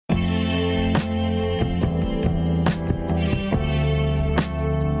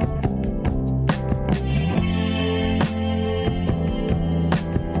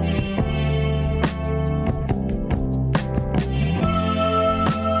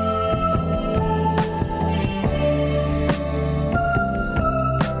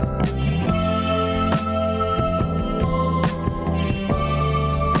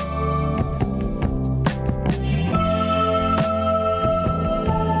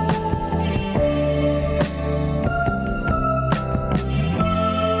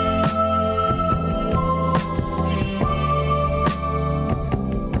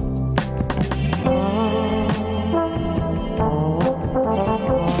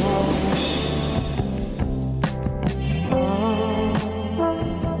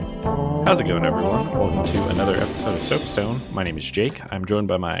How's it going, everyone? Welcome to another episode of Soapstone. My name is Jake. I'm joined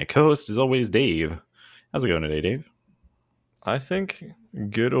by my co-host, as always, Dave. How's it going today, Dave? I think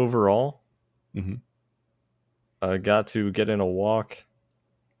good overall. Mm-hmm. I got to get in a walk,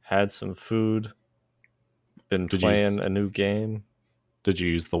 had some food, been playing a new game. Did you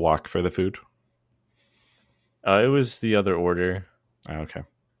use the walk for the food? It was the other order. Oh, okay. I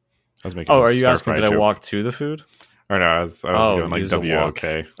was making. Oh, are you asking did I walk to the food? Or no, I was going like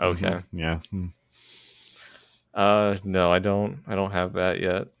W-O-K. Okay. Mm-hmm. Yeah. No, I don't have that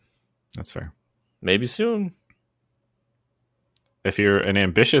yet. That's fair. Maybe soon. If you're an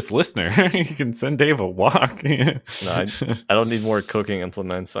ambitious listener, you can send Dave a walk. No, I don't need more cooking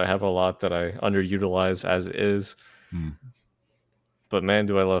implements. I have a lot that I underutilize as is. But man,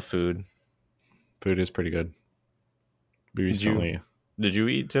 do I love food. Food is pretty good. Did you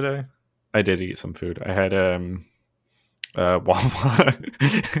eat today? I did eat some food. I had Wawa.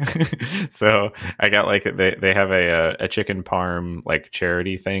 So I got like they have a chicken parm like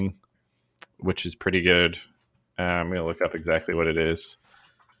charity thing, which is pretty good. I'm gonna look up exactly what it is.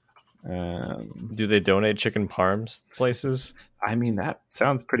 Do they donate chicken parms places? I mean, that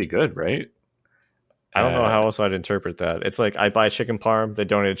sounds pretty good, right? I don't know how else I'd interpret that. It's like I buy chicken parm, they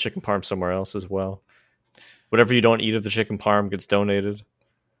donate a chicken parm somewhere else as well. Whatever you don't eat of the chicken parm gets donated.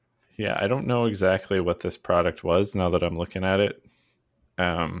 Yeah, I don't know exactly what this product was now that I'm looking at it.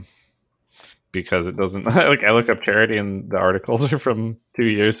 Because it doesn't like I look up charity and the articles are from 2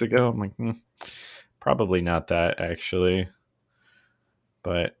 years ago. I'm like, probably not that actually.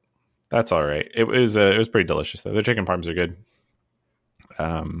 But that's all right. It was pretty delicious though. The chicken parms are good.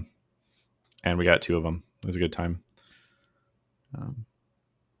 And we got 2 of them. It was a good time.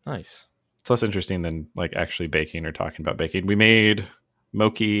 Nice. It's less interesting than like actually baking or talking about baking. We made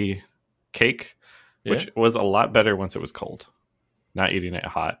mochi cake, which was a lot better once it was cold. Not eating it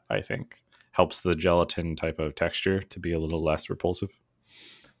hot, I think, helps the gelatin type of texture to be a little less repulsive.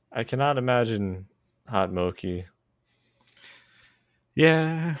 I cannot imagine hot mochi.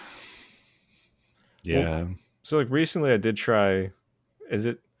 Yeah. Well, so like recently I did try, is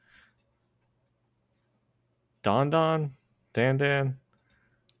it Dan?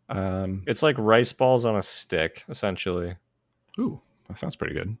 It's like rice balls on a stick, essentially. Ooh, that sounds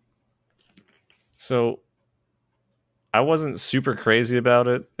pretty good. So I wasn't super crazy about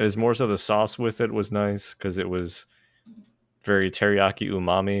it. It was more so the sauce with it was nice because it was very teriyaki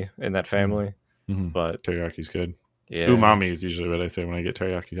umami in that family. Mm-hmm. But teriyaki's good. Yeah. Umami is usually what I say when I get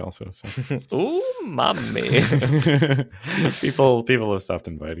teriyaki also. So. Umami. people have stopped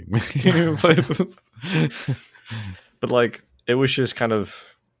inviting me places. But like it was just kind of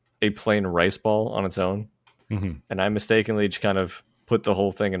a plain rice ball on its own. Mm-hmm. And I mistakenly just kind of put the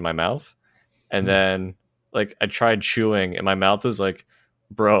whole thing in my mouth. And then like I tried chewing and my mouth was like,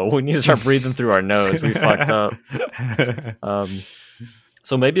 bro, we need to start breathing through our nose. We fucked up.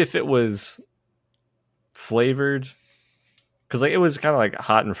 So maybe if it was flavored, because like it was kind of like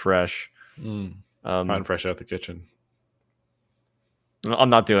hot and fresh. Hot and fresh out the kitchen. I'm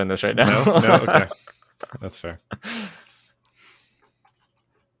not doing this right now. No, okay. That's fair.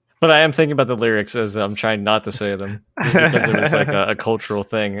 But I am thinking about the lyrics as I'm trying not to say them because it was like a cultural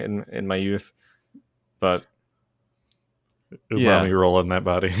thing in my youth. But umami roll in that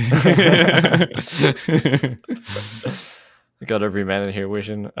body. Got every man in here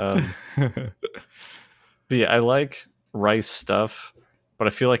wishing. But yeah, I like rice stuff, but I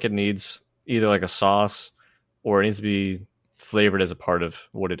feel like it needs either like a sauce or it needs to be flavored as a part of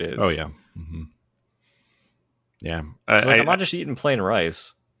what it is. Oh yeah. Mm-hmm. Yeah. I'm not just eating plain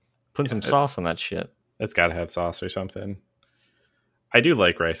rice. Putting some sauce on that shit. It's got to have sauce or something. I do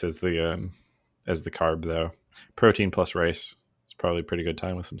like rice as the carb though. Protein plus rice is probably a pretty good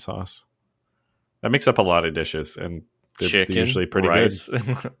time with some sauce. That makes up a lot of dishes, and they're usually pretty rice.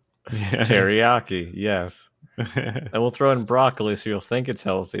 Good. Teriyaki, yes. And we'll throw in broccoli so you'll think it's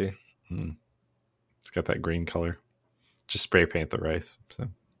healthy. It's got that green color. Just spray paint the rice. So.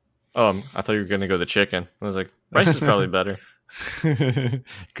 Oh, I thought you were going to go the chicken. I was like, rice is probably better.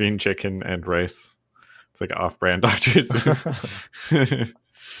 Green chicken and rice. It's like off-brand Dr. Seuss.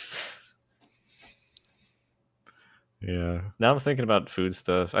 Yeah. Now I'm thinking about food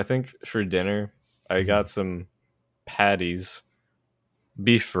stuff. I think for dinner, I got some patties,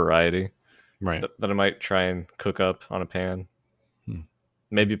 beef variety, right? That I might try and cook up on a pan.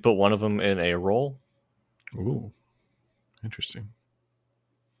 Maybe put one of them in a roll. Ooh, interesting.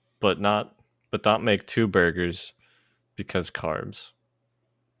 But not make 2 burgers. Because carbs.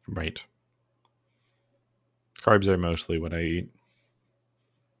 Right. Carbs are mostly what I eat.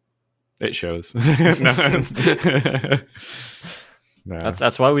 It shows. No.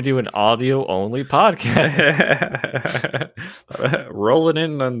 That's why we do an audio only podcast.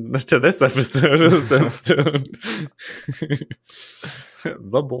 Rolling to this episode of the Soapstone.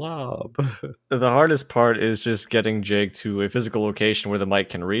 The Blob. The hardest part is just getting Jake to a physical location where the mic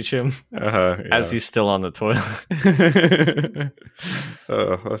can reach him as he's still on the toilet.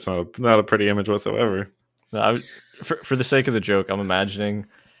 Oh, that's not a pretty image whatsoever. No, for the sake of the joke, I'm imagining,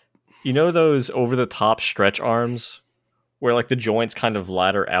 you know, those over the top stretch arms where like the joints kind of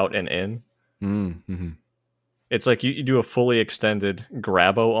ladder out and in. Mm-hmm. It's like you do a fully extended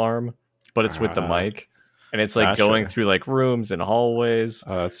grabbo arm, but it's with the mic, and it's like going through like rooms and hallways.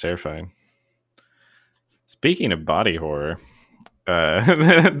 Oh, that's terrifying. Speaking of body horror,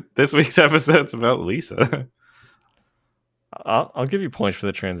 this week's episode's about Lisa. I'll give you points for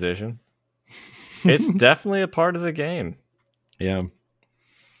the transition. It's definitely a part of the game. Yeah.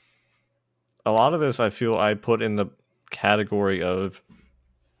 A lot of this I feel I put in the category of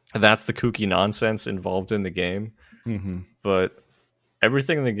that's the kooky nonsense involved in the game. Mm-hmm. But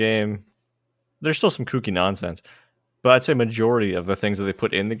everything in the game, there's still some kooky nonsense. But I'd say majority of the things that they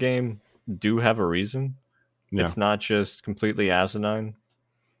put in the game do have a reason. Yeah. It's not just completely asinine.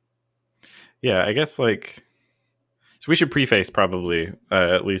 Yeah, I guess like... So we should preface probably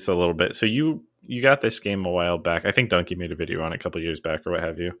at least a little bit. So you got this game a while back. I think Donkey made a video on it a couple years back or what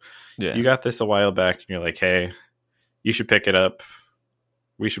have you. Yeah. You got this a while back and you're like, hey, you should pick it up.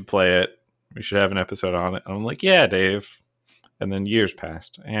 We should play it. We should have an episode on it. And I'm like, yeah, Dave. And then years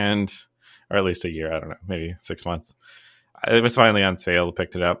passed, or at least a year. I don't know, maybe 6 months. It was finally on sale.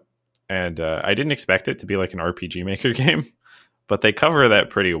 Picked it up, and I didn't expect it to be like an RPG Maker game, but they cover that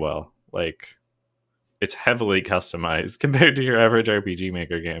pretty well. Like, it's heavily customized compared to your average RPG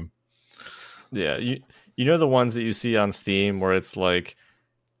Maker game. Yeah, you know the ones that you see on Steam where it's like,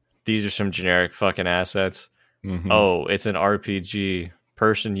 these are some generic fucking assets. Mm-hmm. Oh, it's an RPG.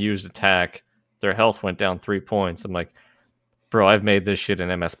 Person used attack. Their health went down 3 points. I'm like, bro, I've made this shit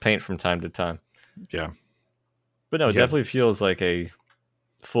in MS Paint from time to time. Yeah. But no, it definitely feels like a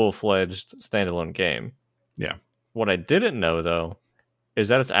full-fledged standalone game. Yeah. What I didn't know, though, is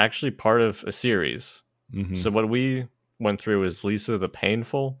that it's actually part of a series. Mm-hmm. So what we went through is Lisa the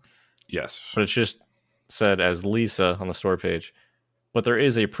Painful. Yes. But it's just said as Lisa on the store page. But there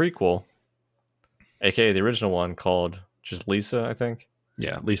is a prequel, aka the original one, called just Lisa, I think.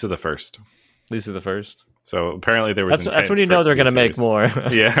 Yeah, Lisa the First. Lisa the First. So apparently there was that's when you know they're going to make more.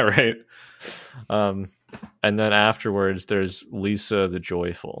 Yeah, right. And then afterwards, there's Lisa the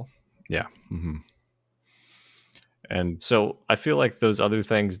Joyful. Yeah. Mm-hmm. And so I feel like those other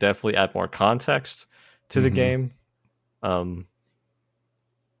things definitely add more context to the game. But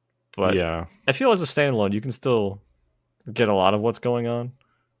yeah, I feel as a standalone, you can still get a lot of what's going on.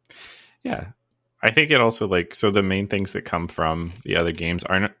 Yeah. I think it also so the main things that come from the other games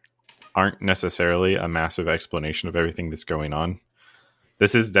aren't necessarily a massive explanation of everything that's going on.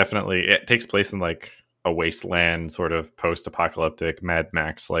 This is definitely, it takes place in like a wasteland sort of post-apocalyptic Mad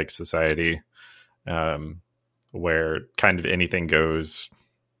Max like society, where kind of anything goes,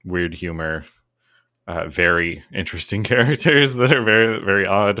 weird humor, very interesting characters that are very, very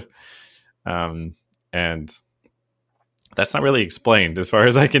odd. And that's not really explained as far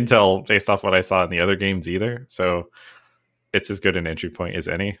as I can tell based off what I saw in the other games either. So it's as good an entry point as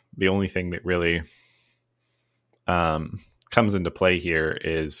any. The only thing that really comes into play here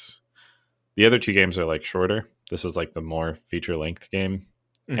is the other two games are like shorter. This is like the more feature length game.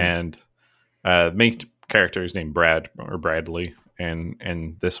 Mm-hmm. And the main character is named Brad or Bradley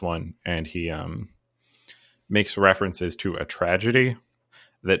and this one. And he makes references to a tragedy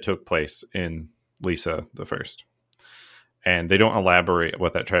that took place in Lisa the First. And they don't elaborate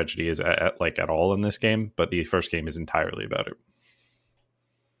what that tragedy is at all in this game, but the first game is entirely about it.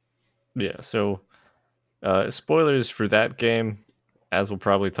 Yeah, so spoilers for that game, as we'll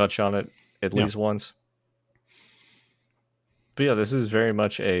probably touch on it at least once. But yeah, this is very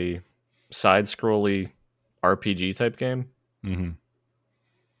much a side-scrolly RPG type game. Mm-hmm.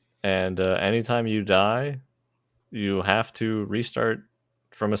 And anytime you die, you have to restart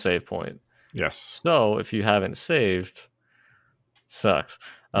from a save point. Yes. So if you haven't saved... sucks.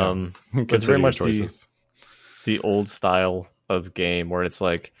 It's very much the old style of game where it's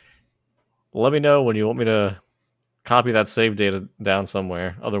like, let me know when you want me to copy that save data down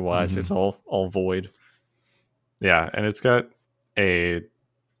somewhere. Otherwise, it's all void. Yeah, and it's got a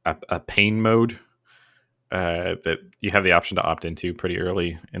pain mode that you have the option to opt into pretty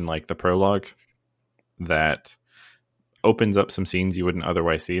early in like the prologue that opens up some scenes you wouldn't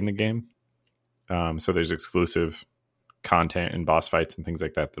otherwise see in the game. So there's exclusive content and boss fights and things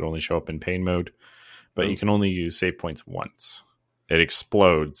like that only show up in pain mode, but you can only use save points once. it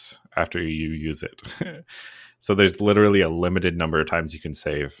explodes after you use it. So there's literally a limited number of times you can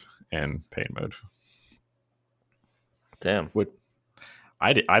save in pain mode. Damn.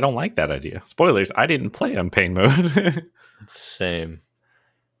 I don't like that idea. Spoilers, I didn't play on pain mode. Same.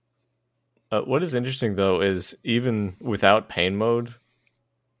 What is interesting, though, is even without pain mode,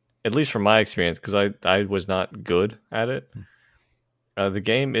 at least from my experience, because I was not good at it, the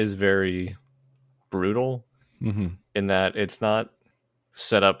game is very brutal in that it's not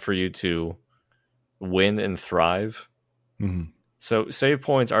set up for you to win and thrive. So save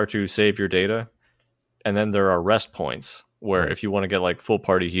points are to save your data, and then there are rest points where if you want to get like full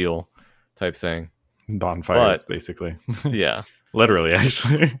party heal type thing. Bonfires, basically. Yeah. Literally,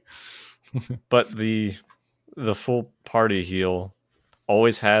 actually. But the full party heal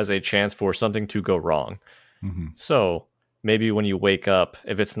always has a chance for something to go wrong. So maybe when you wake up,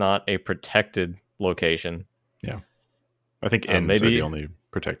 if it's not a protected location. Yeah. I think inns are the only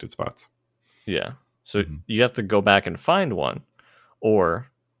protected spots. Yeah. So you have to go back and find one or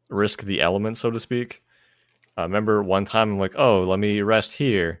risk the element, so to speak. Remember one time I'm like, oh, let me rest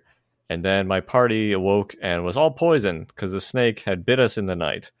here. And then my party awoke and was all poisoned because the snake had bit us in the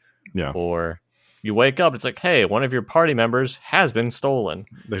night. Yeah. Or you wake up, it's like, hey, one of your party members has been stolen.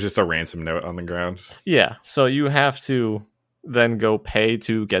 There's just a ransom note on the ground. Yeah. So you have to then go pay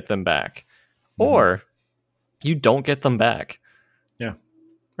to get them back. Or you don't get them back. Yeah.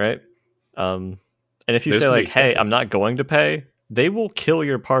 Right? And if you say like, hey, I'm not going to pay, they will kill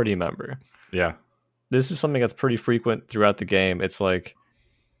your party member. Yeah. This is something that's pretty frequent throughout the game. It's like,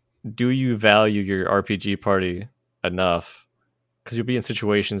 do you value your RPG party enough? Because you'll be in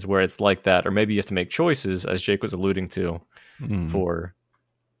situations where it's like that, or maybe you have to make choices, as Jake was alluding to, for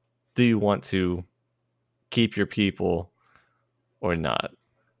do you want to keep your people or not?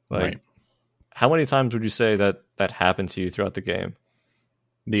 Like, how many times would you say that happened to you throughout the game?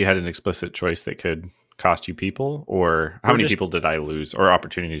 That you had an explicit choice that could cost you people, or how many people did I lose, or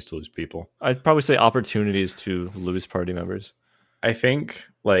opportunities to lose people? I'd probably say opportunities to lose party members. I think,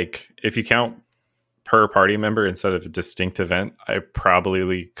 like, if you count per party member instead of a distinct event, I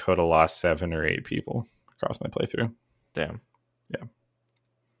probably could have lost 7 or 8 people across my playthrough. Damn. Yeah.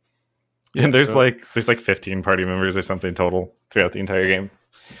 And there's like 15 party members or something total throughout the entire game.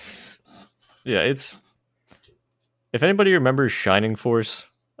 Yeah, it's... If anybody remembers Shining Force,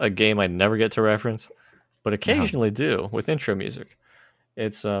 a game I never get to reference, but occasionally do with intro music,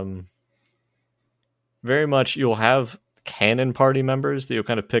 it's very much you'll have canon party members that you'll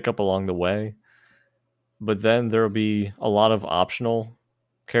kind of pick up along the way, but then there will be a lot of optional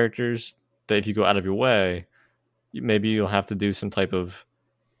characters that if you go out of your way, maybe you'll have to do some type of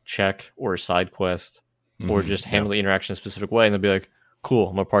check or side quest or just handle the interaction in a specific way, and they'll be like, cool,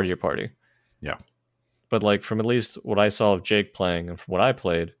 I'm a part of your party. Yeah. But like from at least what I saw of Jake playing and from what I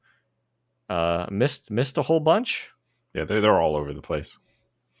played, missed a whole bunch. Yeah, they're all over the place.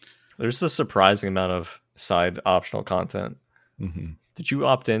 There's a surprising amount of side optional content. Did you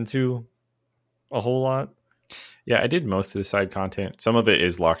opt into a whole lot? Yeah, I did most of the side content. Some of it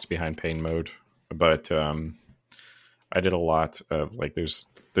is locked behind pain mode, but I did a lot of like there's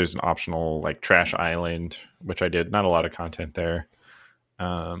an optional like trash island, which I did. Not a lot of content there,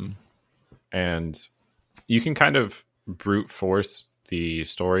 and you can kind of brute force the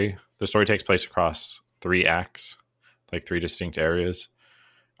story. The story takes place across 3 acts, like 3 distinct areas,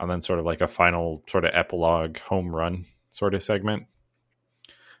 and then sort of like a final sort of epilogue home run sort of segment.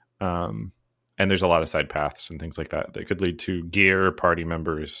 And there's a lot of side paths and things like that that could lead to gear, party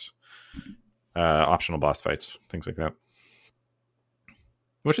members, optional boss fights, things like that,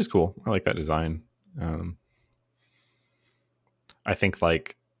 which is cool. I like that design. I think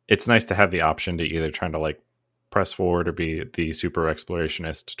like it's nice to have the option to either trying to like press forward or be the super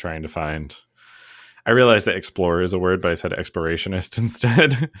explorationist trying to find. I realized that explorer is a word, but I said explorationist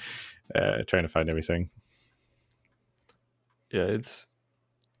instead. Trying to find everything. Yeah,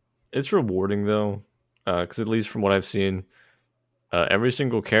 it's rewarding though, because at least from what I've seen, every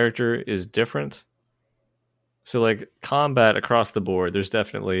single character is different. So like combat across the board, there's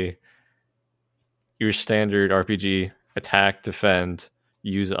definitely your standard RPG: attack, defend,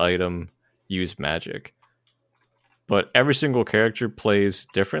 use item, use magic. But every single character plays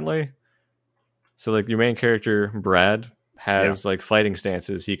differently. So like your main character, Brad, has like fighting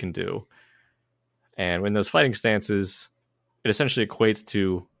stances he can do. And when those fighting stances, it essentially equates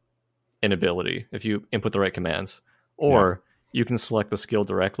to an ability if you input the right commands. Or you can select the skill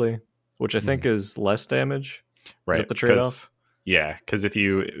directly, which I think is less damage. Right. Is that the trade-off? Yeah, because if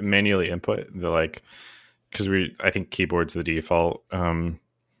you manually input the like, because I think keyboard's the default.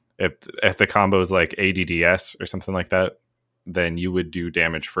 If the combo is like ADDS or something like that, then you would do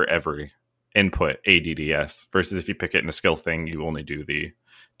damage for every input ADDS, versus if you pick it in the skill thing, you only do the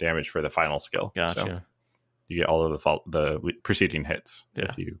damage for the final skill. Gotcha. So you get all of the preceding hits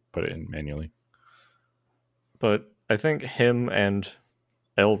if you put it in manually. But I think him and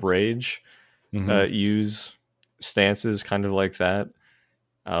El Rage use stances kind of like that.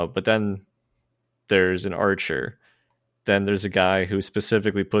 But then there's an archer. Then there's a guy who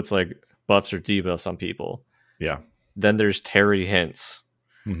specifically puts like buffs or debuffs on people. Yeah. Then there's Terry Hintz,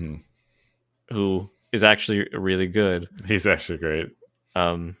 who is actually really good. He's actually great.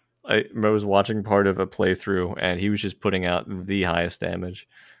 I was watching part of a playthrough, and he was just putting out the highest damage.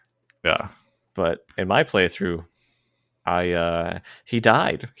 Yeah. But in my playthrough, he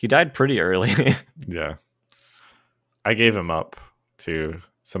died. He died pretty early. Yeah. I gave him up to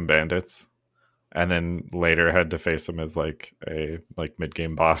some bandits, and then later had to face him as like a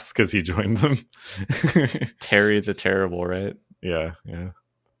mid-game boss because he joined them. Terry the Terrible, right? Yeah.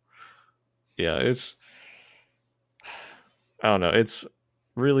 It's, I don't know, it's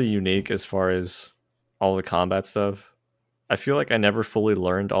really unique as far as all the combat stuff. I feel like I never fully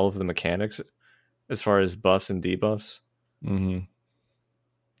learned all of the mechanics as far as buffs and debuffs.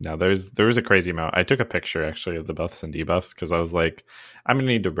 Now there was a crazy amount. I took a picture actually of the buffs and debuffs because I was like, I'm gonna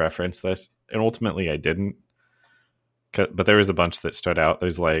need to reference this, and ultimately I didn't. But there was a bunch that stood out.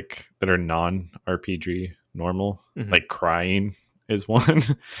 There's like that are non-RPG normal, like crying is one,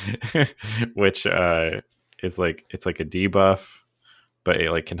 which is like, it's like a debuff, but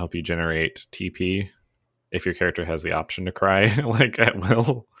it like can help you generate TP if your character has the option to cry like at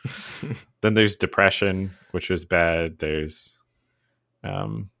will. Then there's depression, which is bad. There's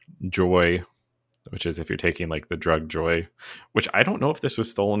joy, which is if you're taking like the drug joy, which I don't know if this was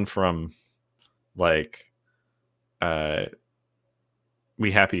stolen from like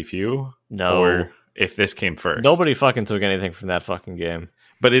We Happy Few, or if this came first. Nobody fucking took anything from that fucking game.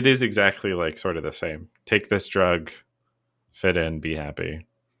 But it is exactly like sort of the same. Take this drug, fit in, be happy.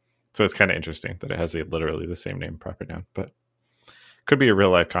 So it's kind of interesting that it has literally the same name proper down, but could be a real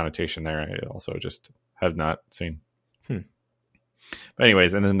life connotation there. I also just have not seen. But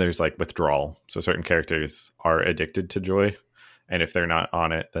anyways, and then there's like withdrawal. So certain characters are addicted to joy, and if they're not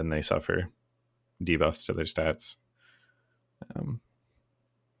on it, then they suffer debuffs to their stats.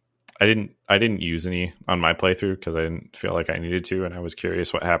 I didn't use any on my playthrough because I didn't feel like I needed to, and I was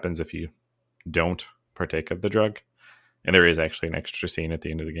curious what happens if you don't partake of the drug. And there is actually an extra scene at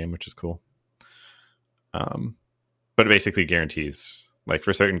the end of the game, which is cool. But it basically guarantees, like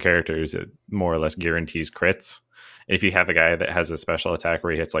for certain characters, it more or less guarantees crits. If you have a guy that has a special attack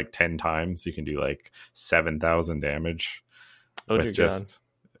where he hits like 10 times, you can do like 7,000 damage. With just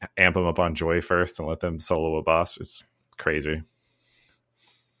amp them up on joy first and let them solo a boss. It's crazy.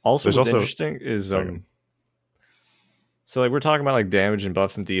 Also, what's interesting is so like we're talking about like damage and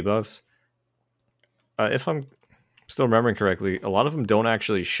buffs and debuffs. If I'm still remembering correctly, a lot of them don't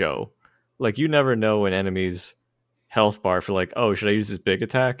actually show. Like you never know an enemy's health bar for like, oh, should I use this big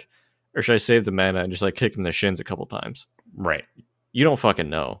attack or should I save the mana and just like kick him in the shins a couple times? Right. You don't fucking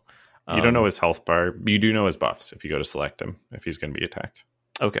know. You don't know his health bar. You do know his buffs if you go to select him, if he's going to be attacked.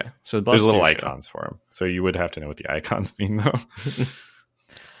 Okay. So the there's little icons for him. So you would have to know what the icons mean though.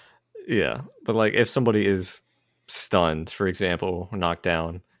 Yeah. But like if somebody is stunned, for example, or knocked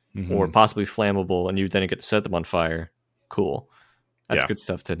down, or possibly flammable, and you then get to set them on fire, cool. That's good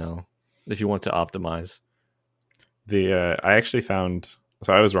stuff to know if you want to optimize. I actually found,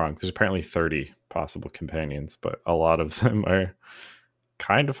 so I was wrong. There's apparently 30 possible companions, but a lot of them are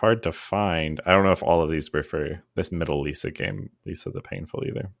kind of hard to find. I don't know if all of these were for this middle Lisa game, Lisa the Painful,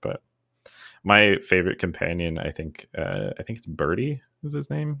 either. But my favorite companion, I think it's Birdie is his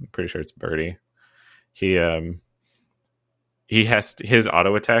name. I'm pretty sure it's Birdie. He has his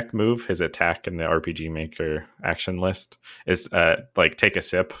auto attack move, his attack in the RPG Maker action list is like take a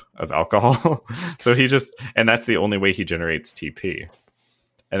sip of alcohol. So and that's the only way he generates TP.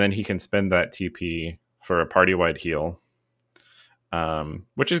 And then he can spend that TP for a party wide heal,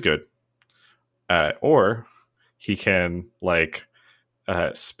 which is good. Or he can like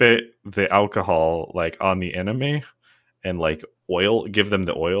spit the alcohol like on the enemy and like give them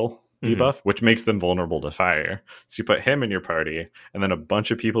the oil debuff, which makes them vulnerable to fire. So you put him in your party and then a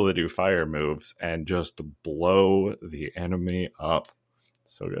bunch of people that do fire moves and just blow the enemy up.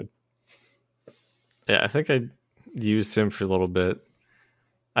 So good. Yeah, I think I used him for a little bit.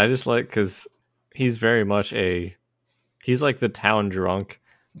 I just like, because he's very much he's like the town drunk,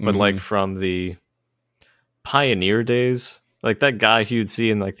 but like from the pioneer days, like that guy you'd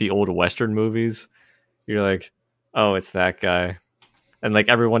see in like the old Western movies. You're like, oh, it's that guy. And like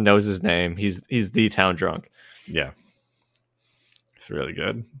everyone knows his name. He's the town drunk. Yeah. It's really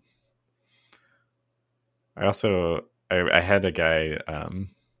good. I had a guy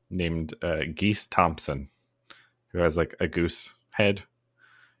named Geese Thompson who has like a goose head.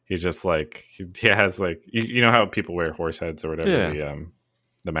 He's just like he has like you know how people wear horse heads or whatever,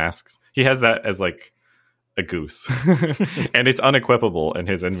 the masks. He has that as like a goose, and it's unequipable in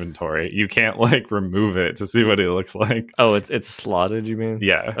his inventory. You can't like remove it to see what it looks like. Oh, it's slotted, you mean?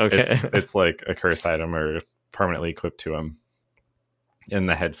 Yeah. Okay. It's like a cursed item or permanently equipped to him in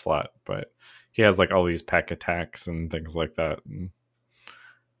the head slot, but he has like all these pack attacks and things like that. And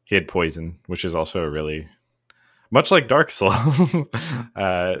he had poison, which is also a really much like Dark Souls.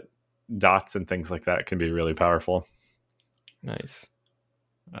 Dots and things like that can be really powerful. Nice.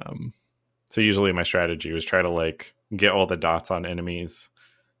 So usually my strategy was try to like get all the dots on enemies,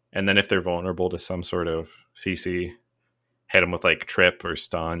 and then if they're vulnerable to some sort of CC, hit them with like trip or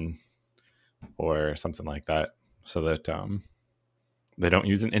stun or something like that, so that they don't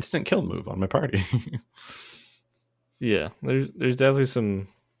use an instant kill move on my party. Yeah, there's definitely some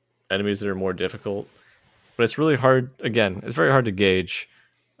enemies that are more difficult, but it's really hard. Again, it's very hard to gauge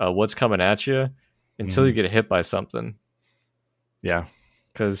what's coming at you until you get hit by something. Yeah,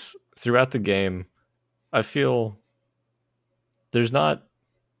 because throughout the game, I feel there's not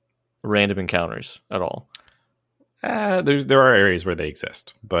random encounters at all. There are areas where they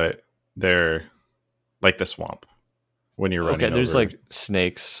exist, but they're like the swamp when you're running. Okay, there's like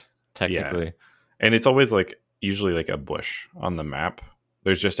snakes technically, yeah. And it's always like usually like a bush on the map.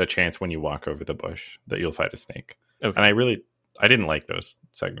 There's just a chance when you walk over the bush that you'll fight a snake. Okay. And I didn't like those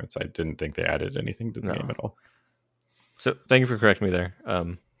segments. I didn't think they added anything to the game at all. So thank you for correcting me there.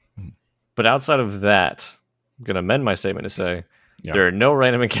 But outside of that, I'm going to amend my statement to say there are no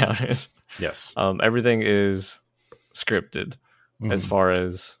random encounters. Yes. Everything is scripted as far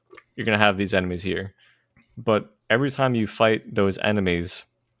as you're going to have these enemies here. But every time you fight those enemies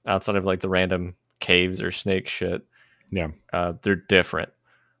outside of like the random caves or snake shit, they're different.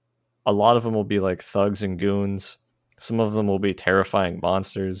 A lot of them will be like thugs and goons. Some of them will be terrifying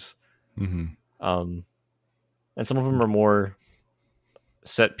monsters. And some of them are more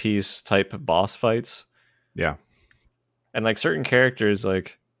set piece type boss fights. Yeah. And like certain characters,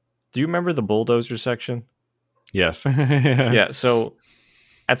 like, do you remember the bulldozer section? Yes. Yeah. So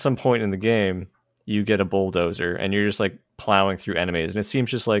at some point in the game, you get a bulldozer and you're just like plowing through enemies. And it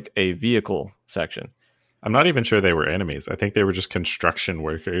seems just like a vehicle section. I'm not even sure they were enemies. I think they were just construction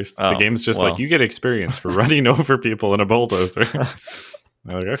workers. The game's just like, you get experience for running over people in a bulldozer.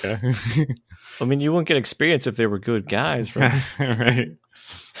 I'm like, okay. I mean, you wouldn't get experience if they were good guys, right? Right.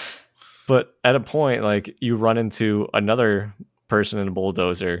 But at a point, like, you run into another person in a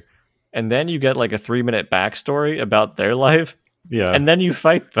bulldozer, and then you get like a 3-minute backstory about their life. Yeah. And then you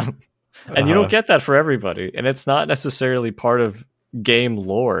fight them. And you don't get that for everybody. And it's not necessarily part of game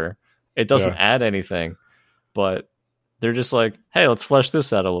lore. It doesn't add anything. But they're just like, hey, let's flesh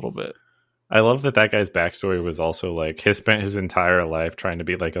this out a little bit. I love that guy's backstory was also like he spent his entire life trying to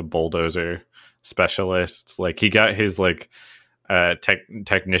be like a bulldozer specialist. Like he got his like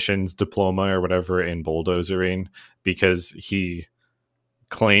technician's diploma or whatever in bulldozering because he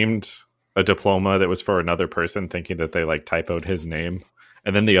claimed a diploma that was for another person, thinking that they like typoed his name.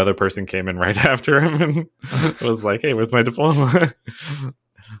 And then the other person came in right after him and was like, hey, where's my diploma?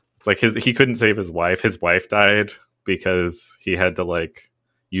 It's like he couldn't save his wife. His wife died because he had to like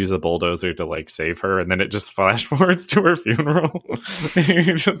use a bulldozer to like save her, and then it just flash forwards to her funeral.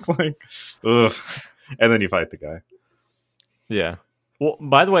 You're just like, ugh. And then you fight the guy. Yeah. Well,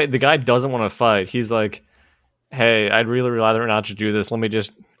 by the way, the guy doesn't want to fight. He's like, hey, I'd really rather not to do this. Let me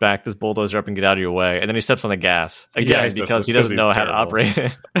just back this bulldozer up and get out of your way. And then he steps on the gas again because he doesn't know how to operate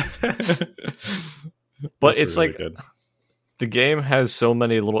it. But it's really like good. The game has so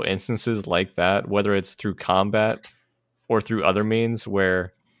many little instances like that, whether it's through combat or through other means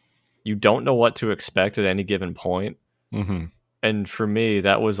where you don't know what to expect at any given point. And for me,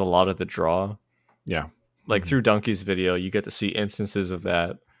 that was a lot of the draw. Yeah. Like through Donkey's video, you get to see instances of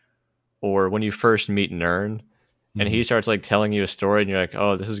that. Or when you first meet Nern and he starts like telling you a story and you're like,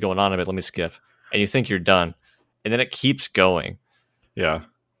 oh, this is going on a bit, let me skip. And you think you're done. And then it keeps going. Yeah.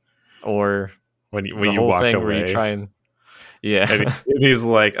 Or when you walk away. Where you try and and he's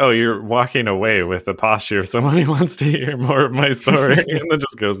like, oh, you're walking away with the posture of someone who wants to hear more of my story. And then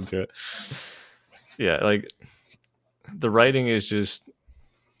just goes into it. Yeah, like the writing is just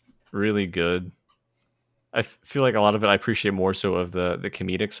really good. I feel like a lot of it I appreciate more so of the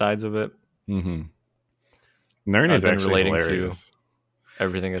comedic sides of it. Nern is actually relating hilarious to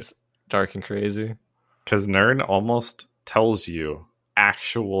everything that's dark and crazy. Because Nern almost tells you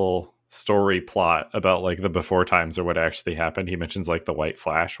actual story plot about like the before times or what actually happened. He mentions like the white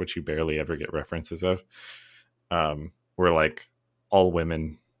flash, which you barely ever get references of, where like all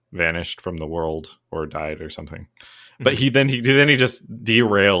women vanished from the world or died or something. But he just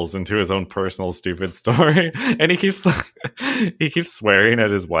derails into his own personal stupid story, and he keeps swearing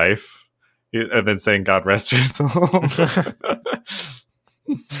at his wife and then saying God rest her soul.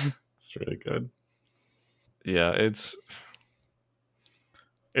 It's really good. Yeah,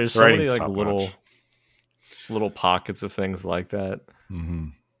 there's so many like little pockets of things like that. Mm-hmm.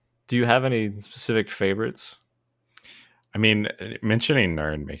 Do you have any specific favorites? I mean, mentioning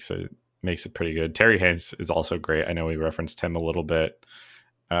Nern makes it pretty good. Terry Haynes is also great. I know we referenced him a little bit,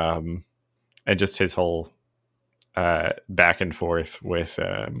 and just his whole back and forth with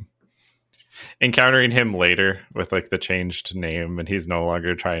encountering him later with like the changed name, and he's no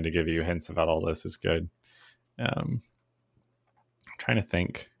longer trying to give you hints about all this is good. I'm trying to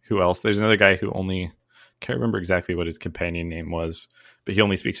think who else. There's another guy who only can't remember exactly what his companion name was, but he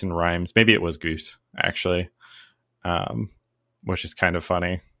only speaks in rhymes. Maybe it was Goose, actually, which is kind of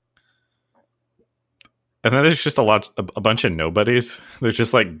funny. And then there's just a bunch of nobodies. They're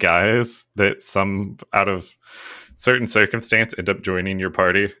just like guys that some out of certain circumstance end up joining your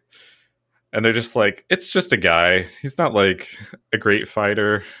party. And they're just like, it's just a guy. He's not like a great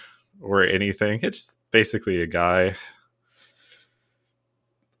fighter or anything. It's basically a guy.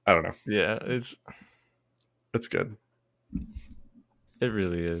 I don't know. Yeah, it's good. It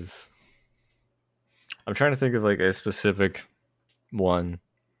really is. I'm trying to think of like a specific one.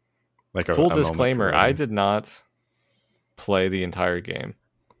 Like full disclaimer, I did not play the entire game.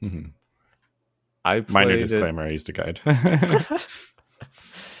 Mm-hmm. I played minor disclaimer. I used a guide.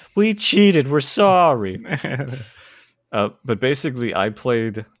 We cheated. We're sorry. But basically, I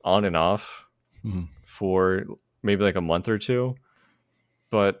played on and off for maybe like a month or two.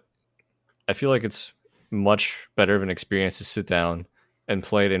 But I feel like it's much better of an experience to sit down and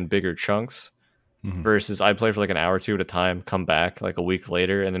play it in bigger chunks versus I play for like an hour or two at a time, come back like a week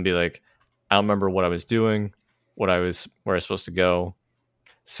later, and then be like, I don't remember what I was doing, where I was supposed to go.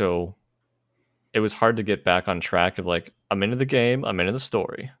 So it was hard to get back on track of like, I'm into the game, I'm into the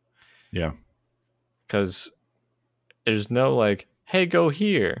story. Yeah. Because there's no like, hey, go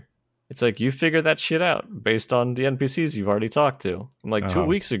here. It's like, you figure that shit out based on the NPCs you've already talked to. I'm like 2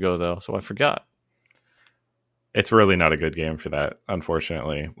 weeks ago, though, so I forgot. It's really not a good game for that,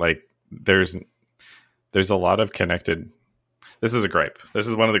 unfortunately. Like, there's a lot of connected... This is a gripe. This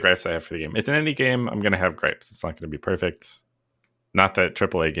is one of the gripes I have for the game. It's an indie game. I'm going to have gripes. It's not going to be perfect. Not that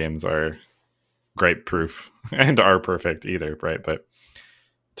AAA games are gripe-proof and are perfect either, right? But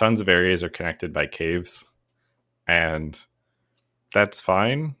tons of areas are connected by caves, and that's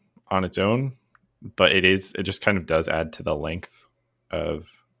fine on its own, but it just kind of does add to the length of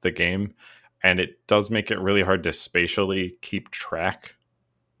the game, and it does make it really hard to spatially keep track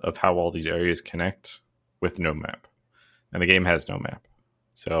of how all these areas connect with no map. And the game has no map.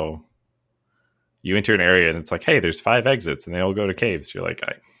 So you enter an area and it's like, hey, there's 5 exits and they all go to caves. You're like,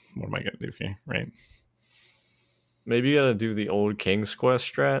 what am I going to do here? Right. Maybe you got to do the old King's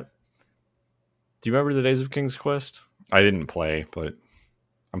Quest strat. Do you remember the days of King's Quest? I didn't play, but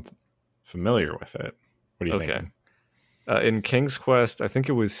I'm familiar with it. What are you thinking? In King's Quest, I think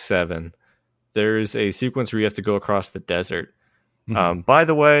it was 7, there's a sequence where you have to go across the desert. By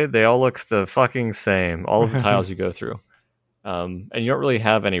the way, they all look the fucking same. All of the tiles you go through. And you don't really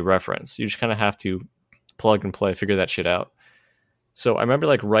have any reference. You just kind of have to plug and play, figure that shit out. So I remember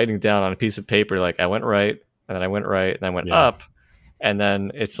like writing down on a piece of paper, like I went right, and then I went right, and I went up. And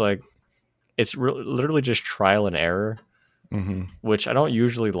then it's like, it's literally just trial and error, which I don't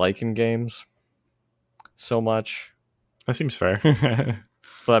usually like in games so much. That seems fair.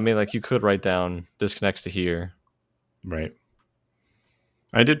 But I mean, like, you could write down, this connects to here. Right.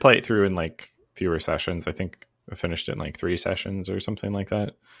 I did play it through in like fewer sessions. I think I finished it in like 3 sessions or something like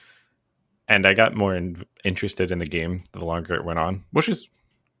that. And I got more interested in the game the longer it went on, which is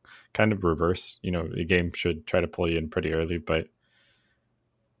kind of reverse. You know, the game should try to pull you in pretty early, but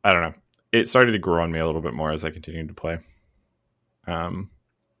I don't know. It started to grow on me a little bit more as I continued to play. And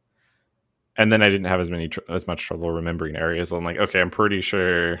then I didn't have as much trouble remembering areas. I'm like, okay, I'm pretty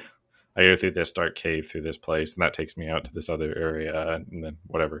sure I go through this dark cave through this place, and that takes me out to this other area, and then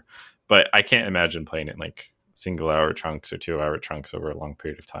whatever. But I can't imagine playing it in like single-hour chunks or 2-hour chunks over a long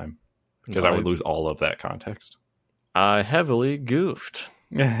period of time, because I would lose all of that context. I heavily goofed.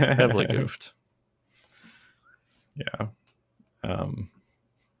 Heavily goofed. Yeah.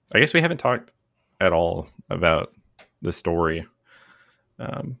 I guess we haven't talked at all about the story,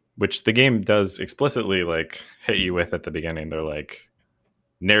 which the game does explicitly like hit you with at the beginning. They're like,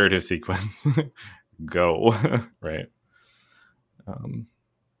 narrative sequence. Go. Right. Do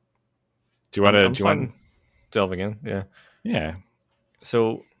you want to? I'm fine delving in. Yeah. Yeah.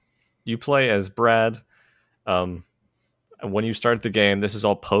 So you play as Brad. And when you start the game, this is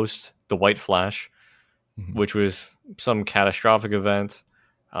all post the White Flash, which was some catastrophic event.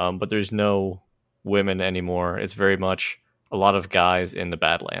 But there's no women anymore. It's very much a lot of guys in the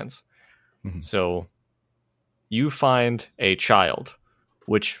Badlands. So you find a child,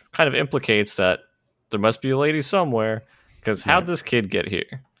 which kind of implicates that there must be a lady somewhere. Because how'd this kid get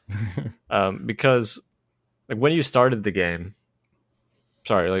here? Because like when you started the game,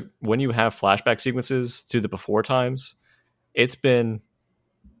 like when you have flashback sequences to the before times, it's been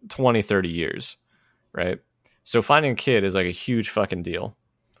 20, 30 years, right? So finding a kid is like a huge fucking deal.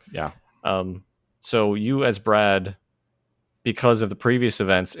 Yeah. So you as Brad, because of the previous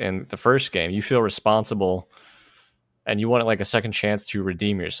events in the first game, you feel responsible and you want like a second chance to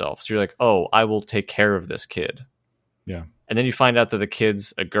redeem yourself. So you're like, oh, I will take care of this kid. Yeah. And then you find out that the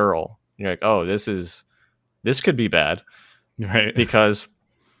kid's a girl. And you're like, oh, this could be bad. Right. Because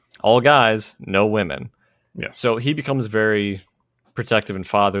all guys, no women. Yeah. So he becomes very protective and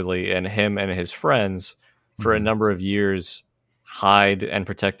fatherly, and him and his friends for a number of years hide and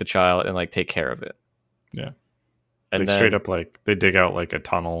protect the child and like take care of it. Yeah. And like then, straight up, like they dig out like a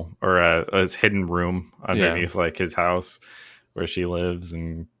tunnel or a hidden room underneath like his house where she lives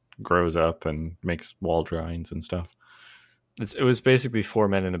and grows up and makes wall drawings and stuff. It was basically 4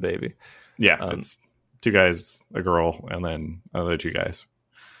 men and a baby. Yeah, it's 2 guys, a girl, and then other 2 guys,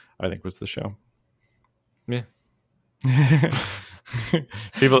 I think was the show. Yeah.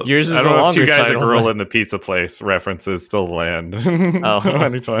 People, yours is I don't know if 2 guys, title, a girl in the pizza place references still land.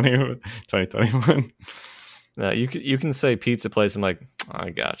 2020, 2021. No, you can say pizza place. I'm like, I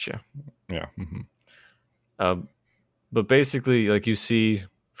gotcha. Yeah. But basically, like you see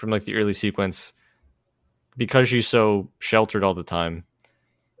from like the early sequence, because she's so sheltered all the time,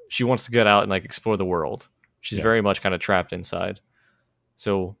 she wants to get out and like explore the world. She's very much kind of trapped inside.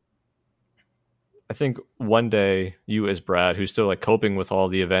 So I think one day you as Brad, who's still like coping with all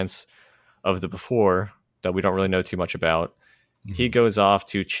the events of the before that we don't really know too much about, he goes off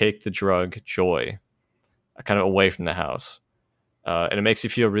to take the drug Joy kind of away from the house. And it makes you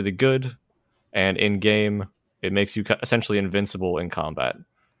feel really good. And in game, it makes you essentially invincible in combat.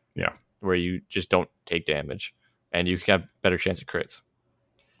 Yeah. Where you just don't take damage and you have better chance of crits.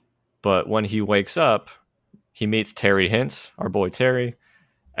 But when he wakes up, he meets Terry Hintz, our boy Terry,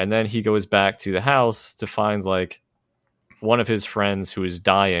 and then he goes back to the house to find like one of his friends who is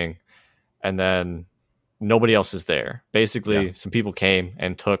dying, and then nobody else is there. Basically, some people came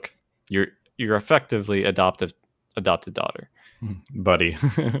and took your effectively adopted daughter. Buddy.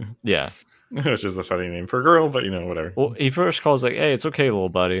 Yeah. Which is a funny name for a girl, but whatever. Well, he first calls like, hey, it's okay, little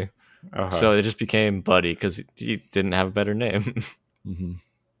buddy. So it just became Buddy because he didn't have a better name.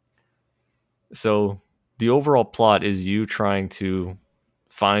 So the overall plot is you trying to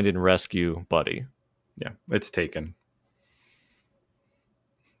find and rescue Buddy. Yeah, it's Taken.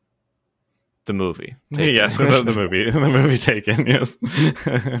 The movie. Yes, the movie. The movie Taken, yes.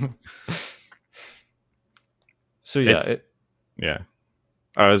 So yeah. Yeah.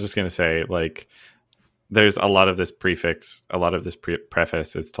 I was just going to say, like, there's a lot of this preface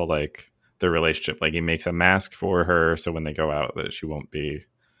is to like their relationship. Like he makes a mask for her so when they go out that she won't be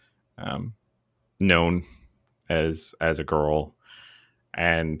known as a girl.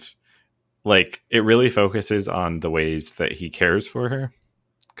 And like it really focuses on the ways that he cares for her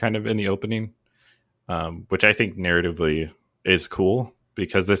kind of in the opening, which I think narratively is cool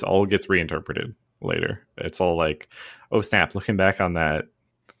because this all gets reinterpreted later. It's all like, oh snap, looking back on that,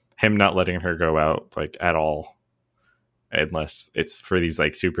 him not letting her go out like at all unless it's for these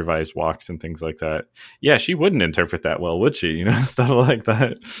like supervised walks and things like that. Yeah, she wouldn't interpret that well, would she? Stuff like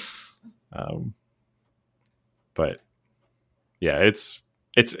that. But yeah, it's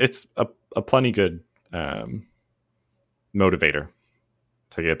a plenty good motivator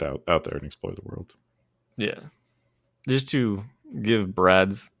to get out there and explore the world. Yeah. Just to give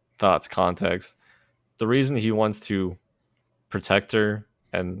Brad's thoughts context, the reason he wants to protect her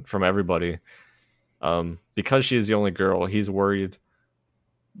and from everybody, because she is the only girl, he's worried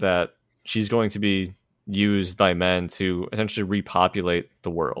that she's going to be used by men to essentially repopulate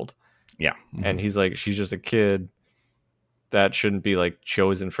the world. Yeah. And he's like, she's just a kid that shouldn't be like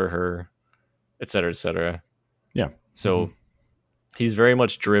chosen for her, et cetera, et cetera. Yeah. So he's very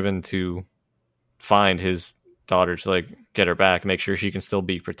much driven to find his daughter to like get her back, make sure she can still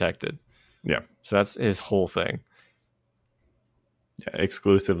be protected. Yeah. So that's his whole thing. Yeah,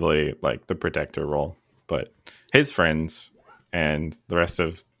 exclusively like the protector role, but his friends and the rest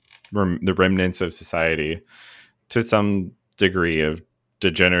of the remnants of society, to some degree of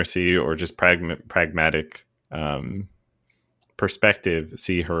degeneracy or just pragmatic perspective,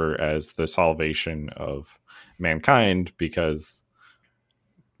 see her as the salvation of mankind, because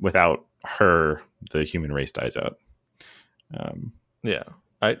without her, the human race dies out. Yeah,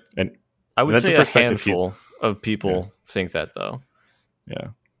 I And would that's say a a perspective handful of people think that, though. Yeah.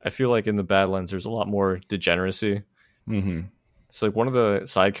 I feel like in the Badlands, there's a lot more degeneracy. Mm-hmm. So, like, one of the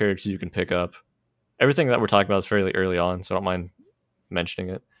side characters you can pick up, everything that we're talking about is fairly early on, so I don't mind mentioning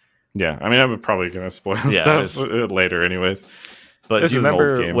it. Yeah, I mean, I'm probably going to spoil Yeah, stuff later anyways. but This do you is an old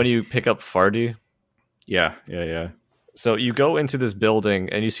remember game. when you pick up Fardy? Yeah. So you go into this building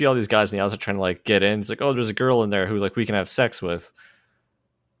and you see all these guys on the outside trying to like get in. It's like, oh, there's a girl in there who like we can have sex with.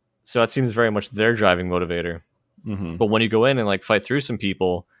 So that seems very much their driving motivator. Mm-hmm. But when you go in and like fight through some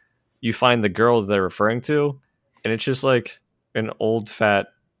people, you find the girl they're referring to, and it's just like an old fat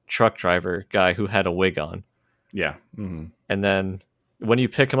truck driver guy who had a wig on. Yeah. Mm-hmm. And then when you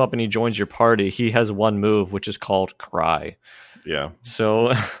pick him up and he joins your party, he has one move which is called Cry. Yeah.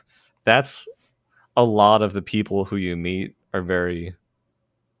 So that's a lot of the people who you meet are very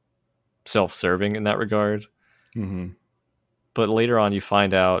self-serving in that regard. Mm-hmm. But later on, you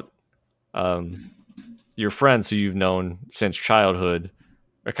find out your friends who you've known since childhood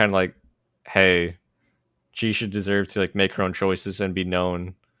are kind of like, hey, she should deserve to like make her own choices and be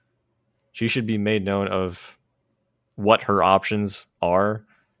known. She should be made known of what her options are.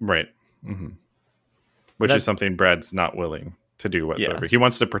 Right. Mm-hmm. Which is something Brad's not willing to do whatsoever. Yeah. He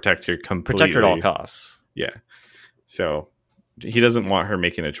wants to protect her completely. Protect her at all costs. Yeah. So he doesn't want her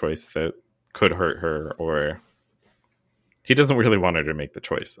making a choice that could hurt her, or he doesn't really want her to make the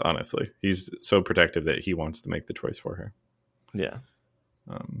choice, honestly. He's so protective that he wants to make the choice for her. Yeah.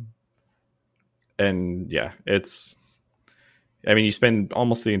 And yeah, I mean, you spend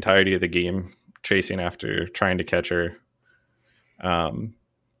almost the entirety of the game chasing after, trying to catch her.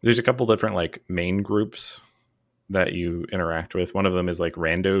 There's a couple different like main groups that you interact with. One of them is like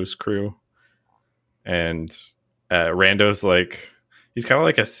Rando's crew, and Rando's like, he's kind of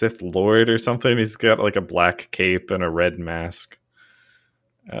like a Sith Lord or something. He's got like a black cape and a red mask.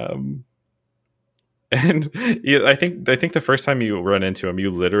 And I think the first time you run into him,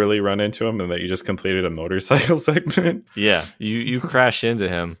 you literally run into him, and that you just completed a motorcycle segment. Yeah, you crash into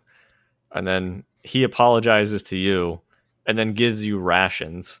him, and then he apologizes to you, and then gives you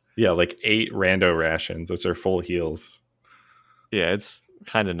rations. Yeah, like 8 rando rations. Those are full heals. Yeah, it's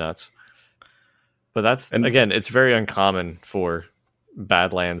kind of nuts. But again, it's very uncommon for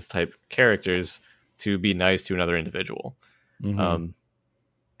Badlands type characters to be nice to another individual. Mm-hmm.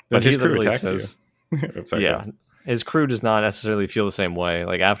 But his he crew literally says, yeah, his crew does not necessarily feel the same way.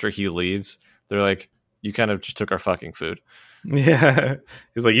 Like after he leaves, they're like, you kind of just took our fucking food. Yeah.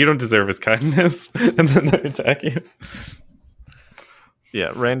 He's like, you don't deserve his kindness. And then they attack you. Yeah,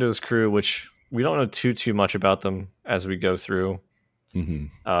 Rando's crew, which we don't know too much about them as we go through.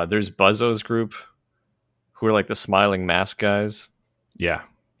 Mm-hmm. There's Buzzo's group, who are like the smiling mask guys. Yeah,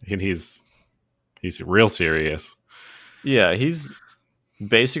 and he's real serious. Yeah, he's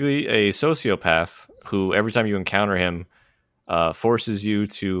basically a sociopath who every time you encounter him forces you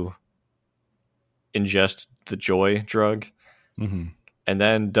to ingest the joy drug, mm-hmm. and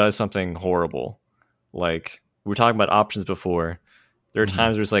then does something horrible. Like we were talking about options before. There are mm-hmm.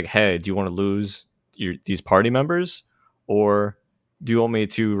 times where it's like, hey, do you want to lose these party members, or do you want me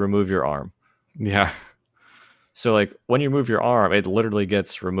to remove your arm? Yeah. So like when you move your arm, it literally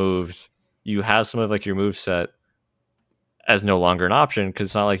gets removed. You have some of like your move set as no longer an option, because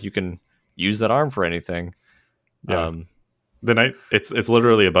it's not like you can use that arm for anything. Yeah. It's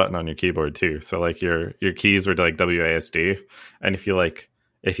literally a button on your keyboard too. So like your keys are like WASD, and if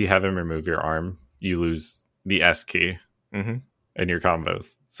you have him remove your arm, you lose the S key in your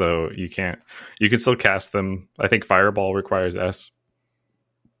combos. So you can still cast them. I think Fireball requires S,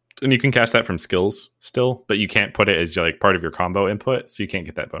 and you can cast that from skills still, but you can't put it as like part of your combo input, so you can't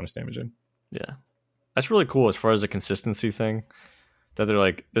get that bonus damage in. Yeah. That's really cool as far as a consistency thing, that they're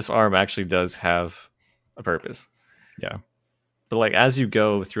like, this arm actually does have a purpose. Yeah. But like as you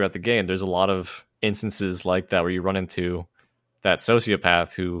go throughout the game, there's a lot of instances like that where you run into that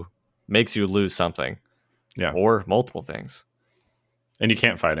sociopath who makes you lose something. Yeah. Or multiple things. And you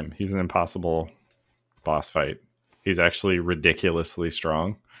can't fight him. He's an impossible boss fight. He's actually ridiculously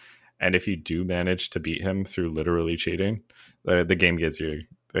strong. And if you do manage to beat him through literally cheating, the game gives you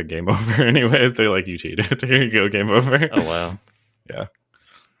a game over anyways. They're like, you cheated. Here you go, game over. Oh, wow. Yeah.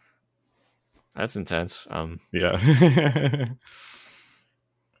 That's intense. Yeah.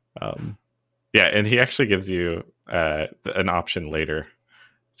 Yeah, and he actually gives you an option later.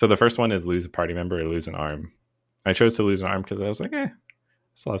 So the first one is lose a party member or lose an arm. I chose to lose an arm because I was like,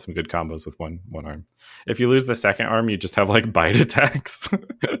 still have some good combos with one arm. If you lose the second arm, you just have like bite attacks,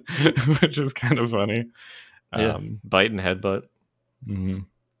 which is kind of funny. Yeah, bite and headbutt. Mm-hmm.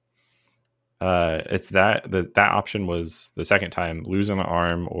 It's that option was the second time, lose an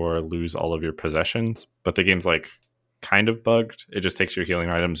arm or lose all of your possessions. But the game's like kind of bugged. It just takes your healing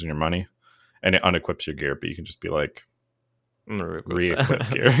items and your money, and it unequips your gear. But you can just be like, I'm gonna re-equip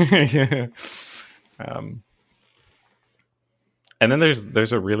gear. Yeah. And then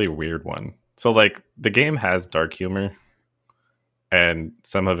there's a really weird one. So like the game has dark humor, and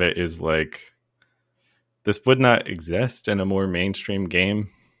some of it is like, this would not exist in a more mainstream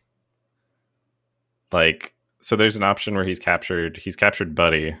game. Like, so there's an option where he's captured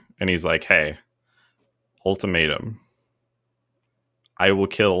Buddy, and he's like, hey, ultimatum, I will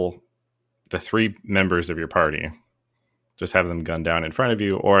kill the 3 members of your party. Just have them gunned down in front of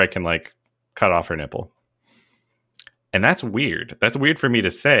you, or I can like cut off her nipple. And that's weird. That's weird for me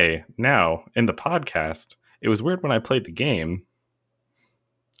to say now in the podcast. It was weird when I played the game.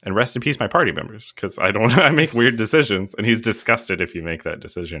 And rest in peace, my party members, because I make weird decisions, and he's disgusted if you make that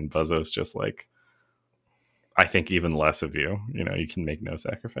decision. Buzzo's just like, I think even less of you. You know, you can make no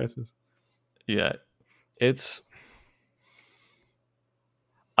sacrifices. Yeah,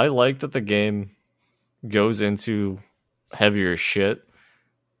 I like that the game goes into heavier shit.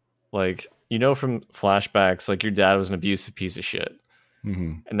 Like, you know, from flashbacks, like your dad was an abusive piece of shit.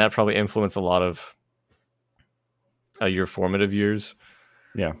 Mm-hmm. And that probably influenced a lot of your formative years.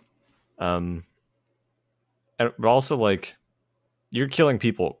 Yeah. But also, like, you're killing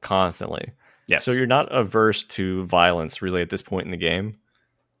people constantly. Yes. So you're not averse to violence really at this point in the game.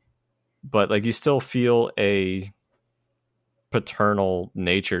 But like, you still feel a paternal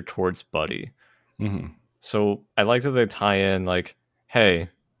nature towards Buddy. Mm-hmm. So I like that they tie in like, hey,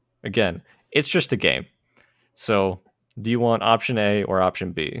 again, it's just a game. So do you want option A or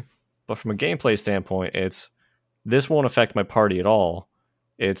option B? But from a gameplay standpoint, this won't affect my party at all.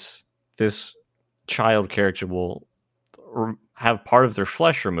 It's this child character will have part of their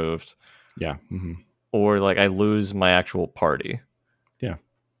flesh removed. Yeah. Mm-hmm. Or like I lose my actual party. Yeah.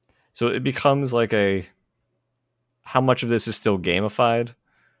 So it becomes like how much of this is still gamified?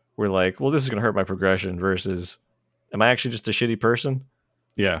 We're like, well, this is going to hurt my progression versus, am I actually just a shitty person?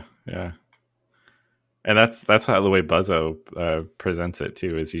 Yeah. Yeah. And that's how the way Buzzo presents it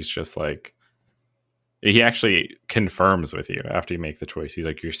too, is he's just like, he actually confirms with you after you make the choice. He's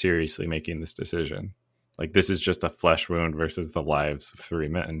like, you're seriously making this decision. Like, this is just a flesh wound versus the lives of 3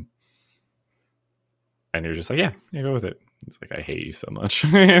 men. And you're just like, yeah, go with it. It's like, I hate you so much.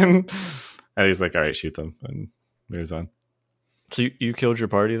 And he's like, all right, shoot them, and moves on. So you killed your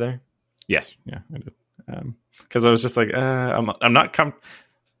party there? Yes. Yeah, I did. Because I was just like, I'm not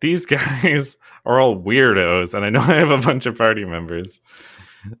these guys are all weirdos, and I know I have a bunch of party members.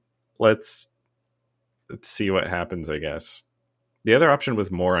 Let's see what happens, I guess. The other option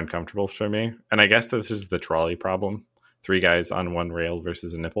was more uncomfortable for me, and I guess this is the trolley problem. 3 guys on one rail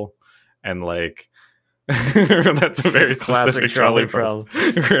versus a nipple. And like, that's a very classic trolley problem.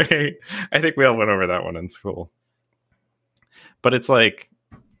 Right? I think we all went over that one in school. But it's like,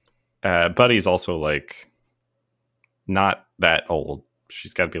 Buddy's also like not that old.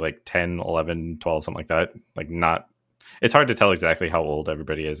 She's got to be like 10, 11, 12, something like that. Like, not, it's hard to tell exactly how old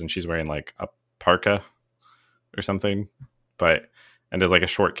everybody is. And she's wearing like a parka or something, and there's like a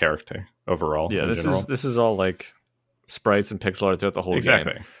short character overall. Yeah, this is all like sprites and pixel art throughout the whole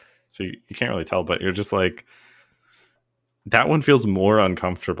exactly. game. So you can't really tell, but you're just like, that one feels more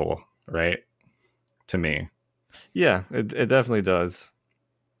uncomfortable, right? To me. Yeah, it definitely does.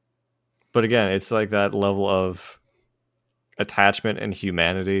 But again, it's like that level of attachment and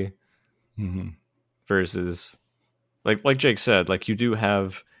humanity versus, like Jake said, like you do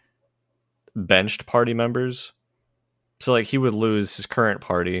have benched party members. So like he would lose his current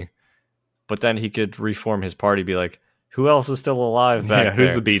party, but then he could reform his party, be like, who else is still alive back there?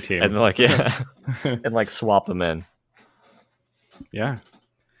 Who's the B team? And like, yeah, and like swap them in. Yeah.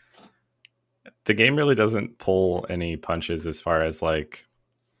 The game really doesn't pull any punches as far as like,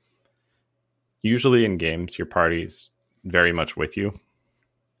 usually in games, your party's very much with you.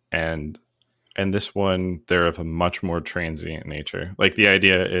 And this one, they're of a much more transient nature. Like, the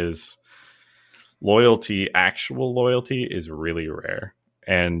idea is actual loyalty is really rare.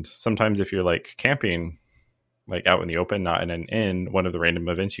 And sometimes if you're like camping, like out in the open, not in an inn, one of the random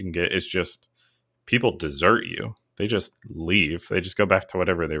events you can get is just people desert you. They just leave. They just go back to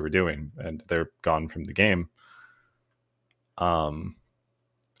whatever they were doing, and they're gone from the game. And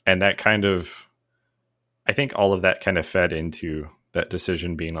that kind of, I think all of that kind of fed into that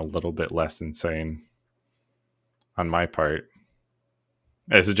decision being a little bit less insane on my part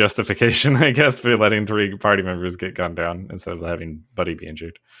as a justification, I guess, for letting 3 party members get gunned down instead of having Buddy be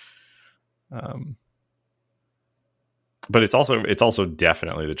injured. But it's also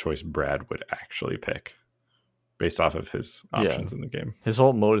definitely the choice Brad would actually pick based off of his options in the game. His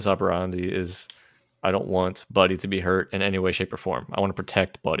whole modus operandi is, I don't want Buddy to be hurt in any way, shape, or form. I want to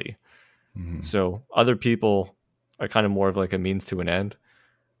protect Buddy. Mm-hmm. So other people are kind of more of like a means to an end.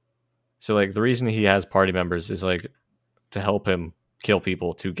 So like the reason he has party members is like to help him kill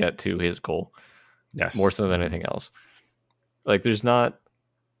people to get to his goal. Yes. More so than anything else. Like there's no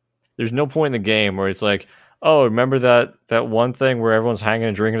point in the game where it's like, oh, remember that one thing where everyone's hanging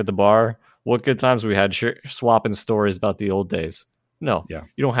and drinking at the bar? What good times we had swapping stories about the old days. No, you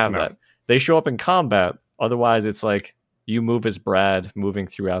don't have that. They show up in combat. Otherwise, it's like you move as Brad moving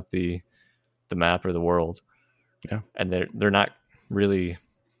throughout the map or the world. Yeah. And they're not really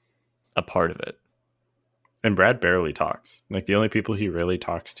a part of it. And Brad barely talks. Like the only people he really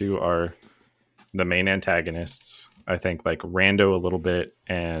talks to are the main antagonists. I think like Rando a little bit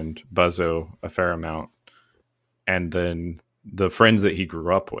and Buzzo a fair amount. And then the friends that he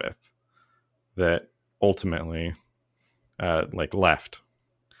grew up with that ultimately like left.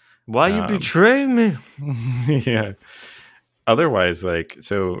 Why you betray me? Yeah. Otherwise, like,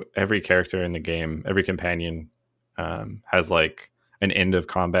 so every character in the game, every companion has like an end of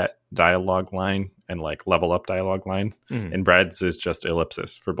combat dialogue line and like level up dialogue line. Mm-hmm. And Brad's is just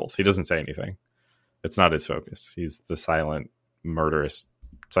ellipsis for both. He doesn't say anything. It's not his focus. He's the silent, murderous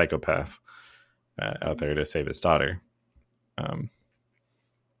psychopath out there to save his daughter. And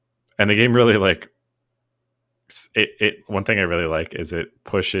the game really like it. One thing I really like is it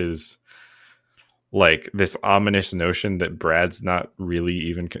pushes like this ominous notion that Brad's not really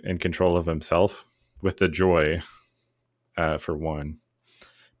even in control of himself with the joy, for one.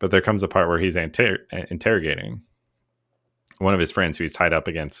 But there comes a part where he's interrogating one of his friends who he's tied up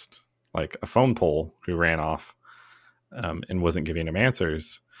against like a phone pole who ran off and wasn't giving him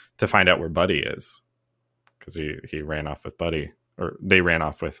answers to find out where Buddy is. Because he ran off with Buddy, or they ran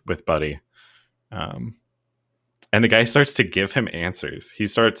off with Buddy. And the guy starts to give him answers.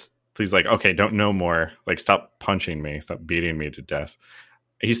 He's like, okay, don't know more. Like, stop punching me. Stop beating me to death.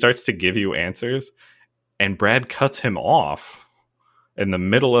 He starts to give you answers. And Brad cuts him off in the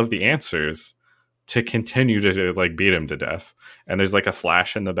middle of the answers to continue to like beat him to death. And there's like a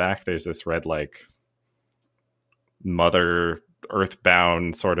flash in the back. There's this red, like, Mother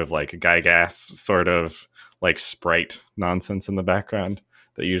Earthbound sort of like Gygas sort of like sprite nonsense in the background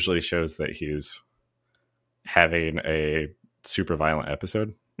that usually shows that he's having a super violent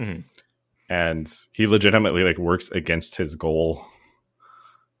episode. Mm-hmm. And he legitimately like works against his goal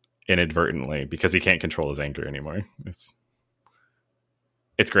inadvertently because he can't control his anger anymore. It's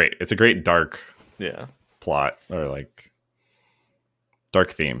great. It's a great dark plot, or like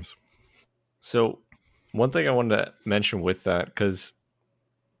dark themes. So one thing I wanted to mention with that, because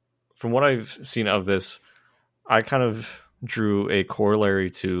from what I've seen of this, I kind of drew a corollary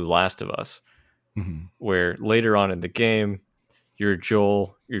to Last of Us, mm-hmm. where later on in the game, you're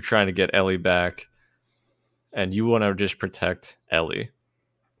Joel, you're trying to get Ellie back, and you want to just protect Ellie.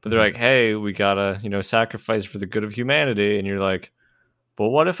 But they're like, hey, we gotta, sacrifice for the good of humanity. And you're like, but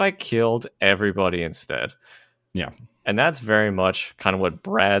what if I killed everybody instead? Yeah. And that's very much kind of what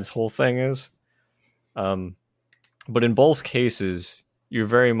Brad's whole thing is. But in both cases, you're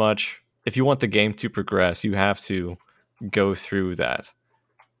very much, if you want the game to progress, you have to go through that.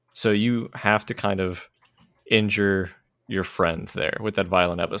 So you have to kind of injure your friend there with that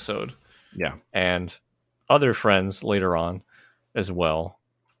violent episode. Yeah. And other friends later on as well.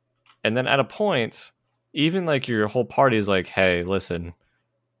 And then at a point, even like your whole party is like, hey, listen,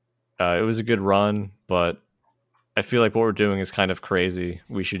 it was a good run, but I feel like what we're doing is kind of crazy.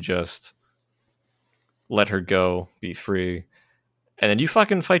 We should just let her go, be free. And then you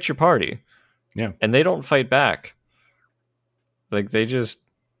fucking fight your party. Yeah. And they don't fight back. Like they're just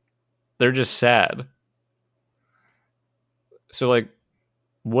sad. So like,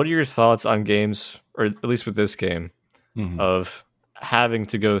 what are your thoughts on games, or at least with this game, mm-hmm. of having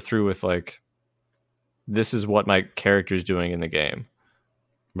to go through with like, this is what my character's doing in the game?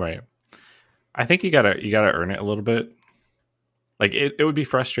 Right. I think you gotta earn it a little bit. Like it would be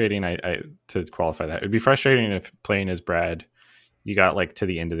frustrating. I to qualify that, it would be frustrating if playing as Brad, you got like to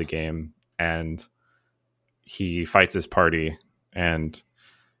the end of the game and he fights his party, and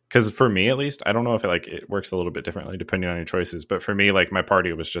because for me at least, I don't know if it works a little bit differently depending on your choices, but for me, like my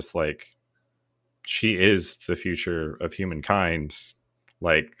party was just like, she is the future of humankind.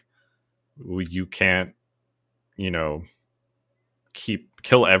 Like you can't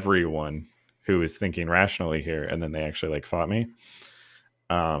kill everyone who is thinking rationally here, and then they actually like fought me.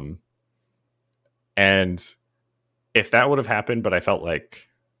 And if that would have happened, but I felt like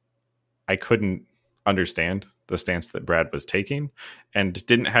I couldn't understand the stance that Brad was taking, and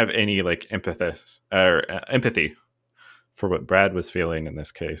didn't have any like empathy for what Brad was feeling in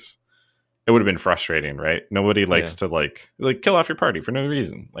this case, it would have been frustrating, right? Nobody likes to like kill off your party for no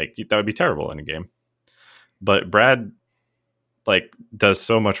reason. Like that would be terrible in a game. But Brad like does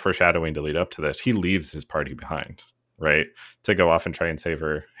so much foreshadowing to lead up to this. He leaves his party behind, right, to go off and try and save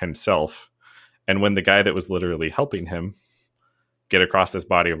her himself. And when the guy that was literally helping him get across this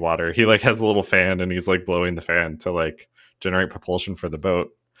body of water, he like has a little fan and he's like blowing the fan to like generate propulsion for the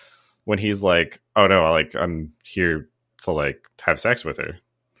boat. When he's like, oh no, like I'm here to like have sex with her,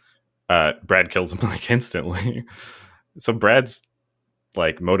 Brad kills him like instantly. So Brad's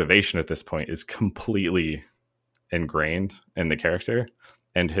like motivation at this point is completely ingrained in the character,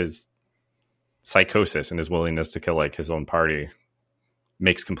 and his psychosis and his willingness to kill like his own party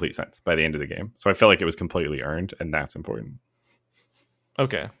makes complete sense by the end of the game. So I feel like it was completely earned, and that's important.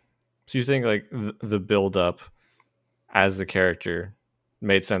 Okay. So you think like the build up as the character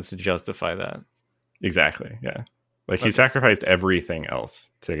made sense to justify that? Exactly. Yeah. Like he sacrificed everything else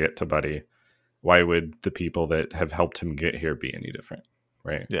to get to Buddy. Why would the people that have helped him get here be any different?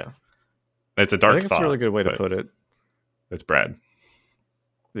 Right. Yeah. It's a dark thought. It's a really good way to put it. It's Brad.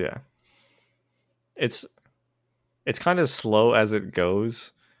 Yeah. It's kind of slow as it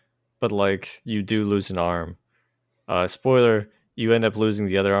goes, but like you do lose an arm. Spoiler, you end up losing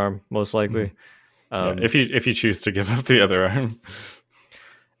the other arm most likely. If you choose to give up the other arm.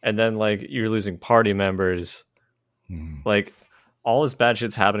 And then like you're losing party members. Like all this bad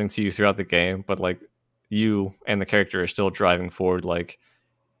shit's happening to you throughout the game, but like you and the character are still driving forward. Like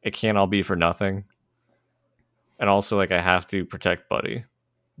it can't all be for nothing. And also like I have to protect Buddy.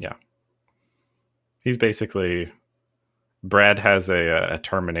 Yeah. He's basically, Brad has a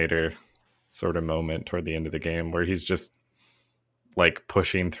Terminator sort of moment toward the end of the game where he's just like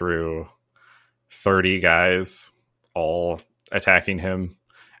pushing through 30 guys all attacking him.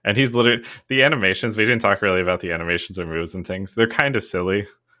 And he's literally, the animations, we didn't talk really about the animations and moves and things. They're kind of silly,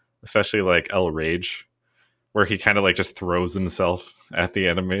 especially like El Rage, where he kind of like just throws himself at the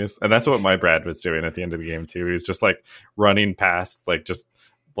enemies. And that's what my Brad was doing at the end of the game too. He's just like running past, like just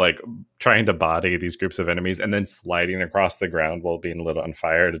like trying to body these groups of enemies and then sliding across the ground while being lit on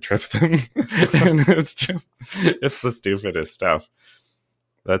fire to trip them. And it's the stupidest stuff.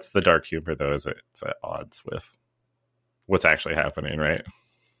 That's the dark humor though, is it's at odds with what's actually happening, right?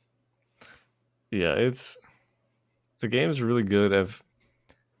 Yeah, the game's really good at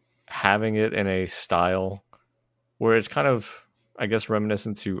having it in a style where it's kind of, I guess,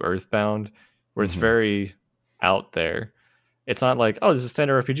 reminiscent to Earthbound, where it's very out there. It's not like, oh, this is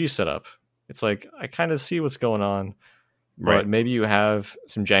standard RPG setup. It's like, I kind of see what's going on, but maybe you have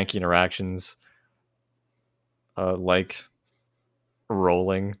some janky interactions, like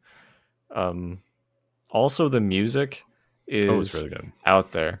rolling. Also, the music is really good.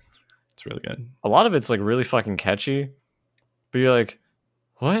 Out there. It's really good. A lot of it's like really fucking catchy, but you're like,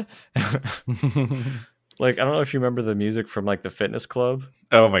 what? Like, I don't know if you remember the music from like the Fitness Club.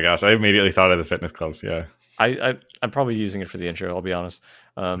 Oh my gosh, I immediately thought of the Fitness Club. Yeah, I'm probably using it for the intro. I'll be honest.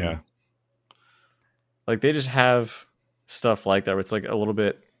 Yeah, like they just have stuff like that where it's like a little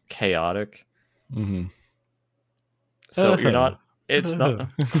bit chaotic. So you're not. It's not.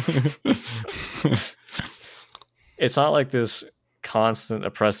 It's not like this constant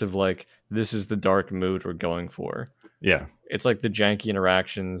oppressive, like this is the dark mood we're going for. Yeah, it's like the janky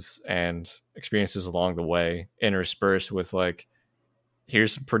interactions and experiences along the way interspersed with like,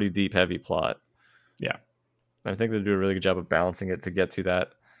 here's some pretty deep, heavy plot. Yeah, I think they do a really good job of balancing it to get to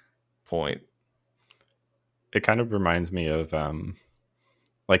that point. It kind of reminds me of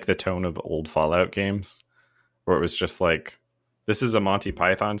like the tone of old Fallout games, where it was just like, this is a Monty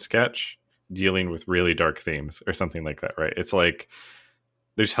Python sketch dealing with really dark themes or something like that, right? It's like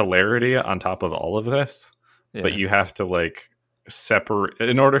there's hilarity on top of all of this, but you have to like separate,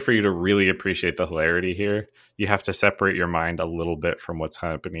 in order for you to really appreciate the hilarity here, you have to separate your mind a little bit from what's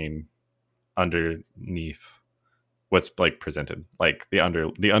happening underneath what's like presented. Like the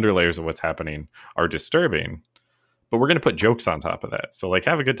underlayers of what's happening are disturbing, but we're going to put jokes on top of that. So like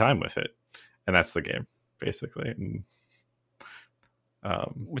have a good time with it. And that's the game basically. And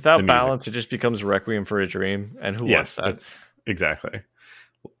without balance, it just becomes Requiem for a Dream, and who wants that? Exactly.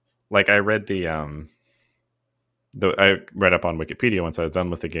 Like I read I read up on Wikipedia once I was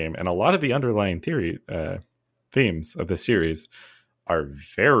done with the game, and a lot of the underlying themes of the series are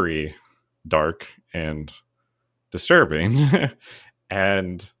very dark and disturbing.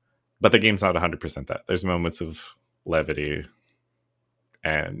 But the game's not 100% that. There's moments of levity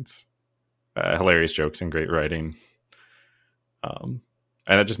and hilarious jokes and great writing. And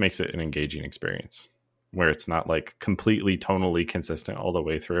that just makes it an engaging experience where it's not like completely tonally consistent all the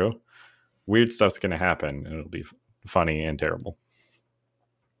way through. Weird stuff's going to happen and it'll be funny and terrible.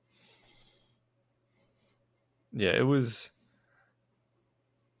 Yeah, it was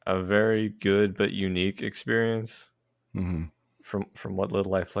a very good but unique experience from what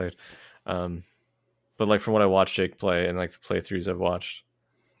little I played. But like from what I watched Jake play and like the playthroughs I've watched,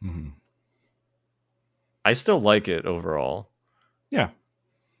 I still like it overall. Yeah.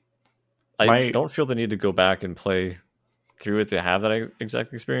 I don't feel the need to go back and play through it to have that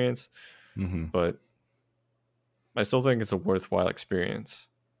exact experience, but I still think it's a worthwhile experience.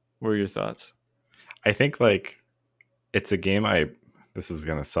 What are your thoughts? I think like it's a game this is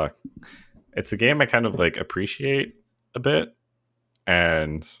gonna suck. It's a game I kind of like appreciate a bit,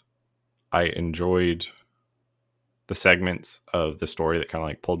 and I enjoyed the segments of the story that kind of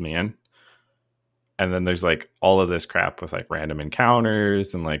like pulled me in. And then there's like all of this crap with like random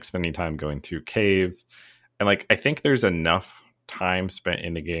encounters and like spending time going through caves. And like I think there's enough time spent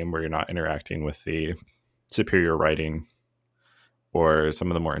in the game where you're not interacting with the superior writing or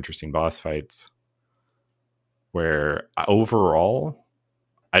some of the more interesting boss fights, where overall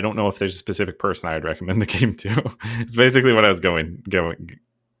I don't know if there's a specific person I would recommend the game to. It's basically what I was going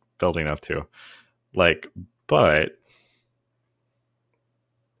building up to. Like, but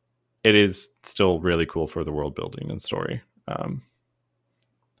it is still really cool for the world building and story.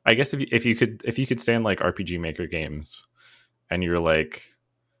 I guess if you could stand like RPG Maker games, and you're like,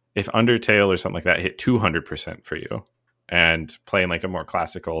 if Undertale or something like that hit 200% for you, and playing like a more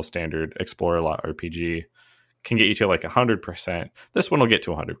classical standard explore a lot RPG can get you to like 100%, this one will get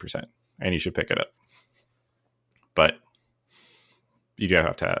to 100%, and you should pick it up. But you do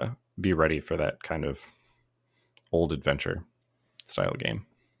have to be ready for that kind of old adventure style game.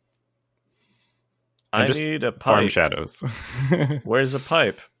 I need a pipe. Farm Shadows. Where's a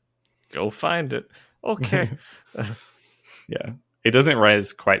pipe? Go find it. Okay. Yeah. It doesn't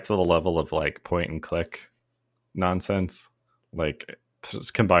rise quite to the level of like point and click nonsense. Like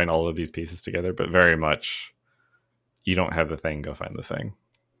just combine all of these pieces together, but very much you don't have the thing, go find the thing.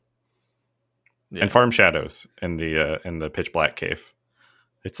 Yeah. And Farm Shadows in the pitch black cave.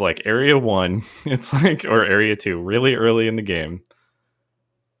 It's like area 1, it's like, or area 2, really early in the game.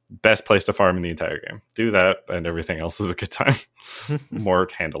 Best place to farm in the entire game. Do that, and everything else is a good time. More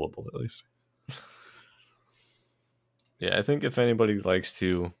handleable, at least. Yeah, I think if anybody likes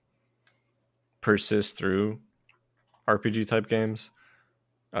to persist through RPG type games,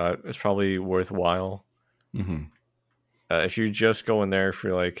 it's probably worthwhile. If you're just going there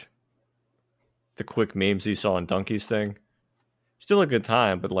for like the quick memes you saw on Donkey's thing, still a good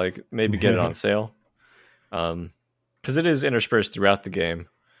time, but like maybe get it on sale. Because it is interspersed throughout the game.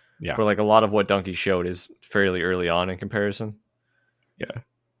 Yeah. But like a lot of what Donkey showed is fairly early on in comparison. Yeah.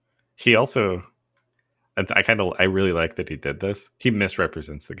 He also, I really like that he did this. He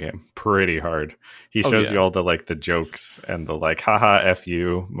misrepresents the game pretty hard. He shows you all the like the jokes and the like haha F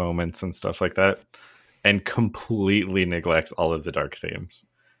you moments and stuff like that, and completely neglects all of the dark themes.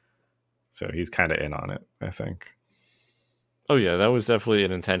 So he's kind of in on it, I think. Oh yeah, that was definitely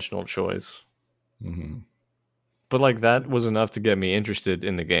an intentional choice. But like that was enough to get me interested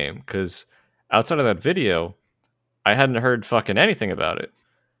in the game, because outside of that video, I hadn't heard fucking anything about it.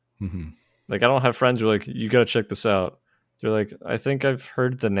 Like I don't have friends who are like, you gotta check this out. They're like, I think I've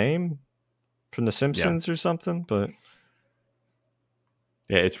heard the name from The Simpsons or something, but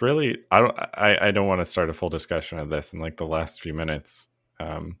yeah, it's really I don't want to start a full discussion of this in like the last few minutes,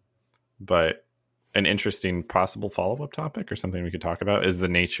 but an interesting possible follow-up topic or something we could talk about is the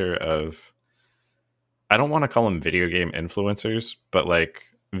nature of, I don't want to call them video game influencers, but like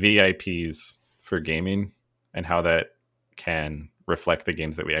VIPs for gaming and how that can reflect the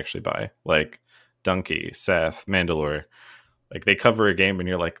games that we actually buy. Like Donkey, Seth, Mandalore, like they cover a game and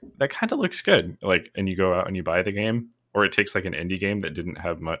you're like, that kind of looks good. Like, and you go out and you buy the game, or it takes like an indie game that didn't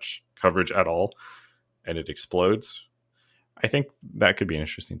have much coverage at all and it explodes. I think that could be an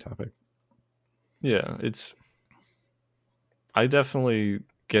interesting topic. Yeah, I definitely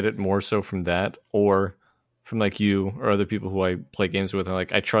get it more so from that, or from like you or other people who I play games with, and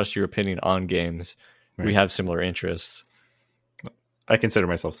like I trust your opinion on games. Right. We have similar interests. I consider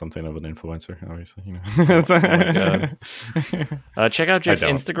myself something of an influencer, obviously. You know. Oh my God. Check out Jake's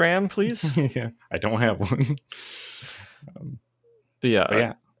Instagram, please. Yeah, I don't have one. But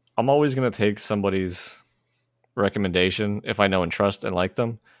yeah, I'm always gonna take somebody's recommendation if I know and trust and like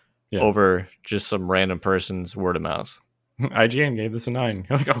them, over just some random person's word of mouth. IGN gave this a 9.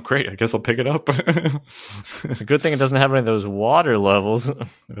 You're like, oh great, I guess I'll pick it up. A good thing it doesn't have any of those water levels.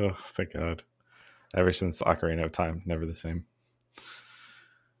 Oh, thank God. Ever since Ocarina of Time, never the same.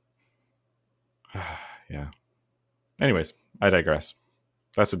 Yeah. Anyways, I digress.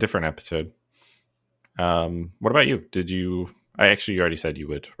 That's a different episode. What about you? You already said you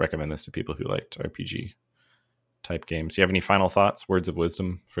would recommend this to people who liked RPG type games. Do you have any final thoughts, words of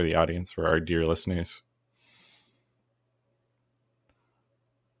wisdom for the audience, for our dear listeners?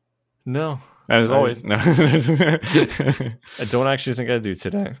 No. As always, no. I don't actually think I do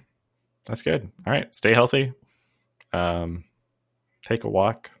today. That's good. All right. Stay healthy. Take a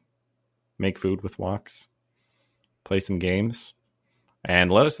walk. Make food with walks. Play some games.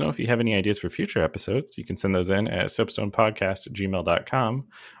 And let us know if you have any ideas for future episodes. You can send those in at soapstonepodcast@gmail.com,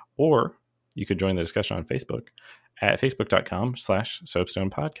 or you could join the discussion on Facebook at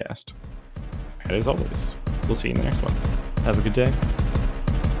facebook.com/soapstonepodcast. And as always, we'll see you in the next one. Have a good day.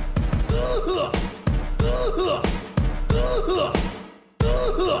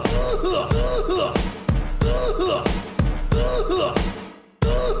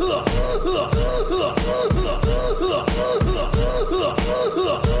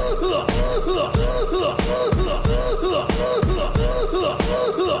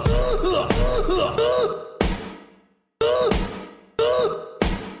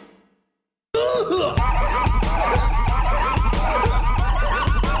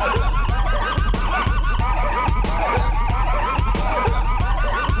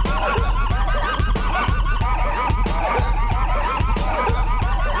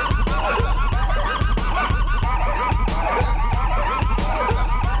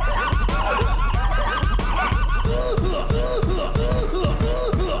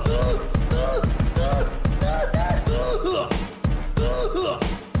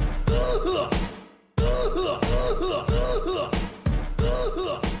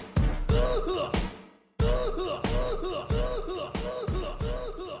 Huh.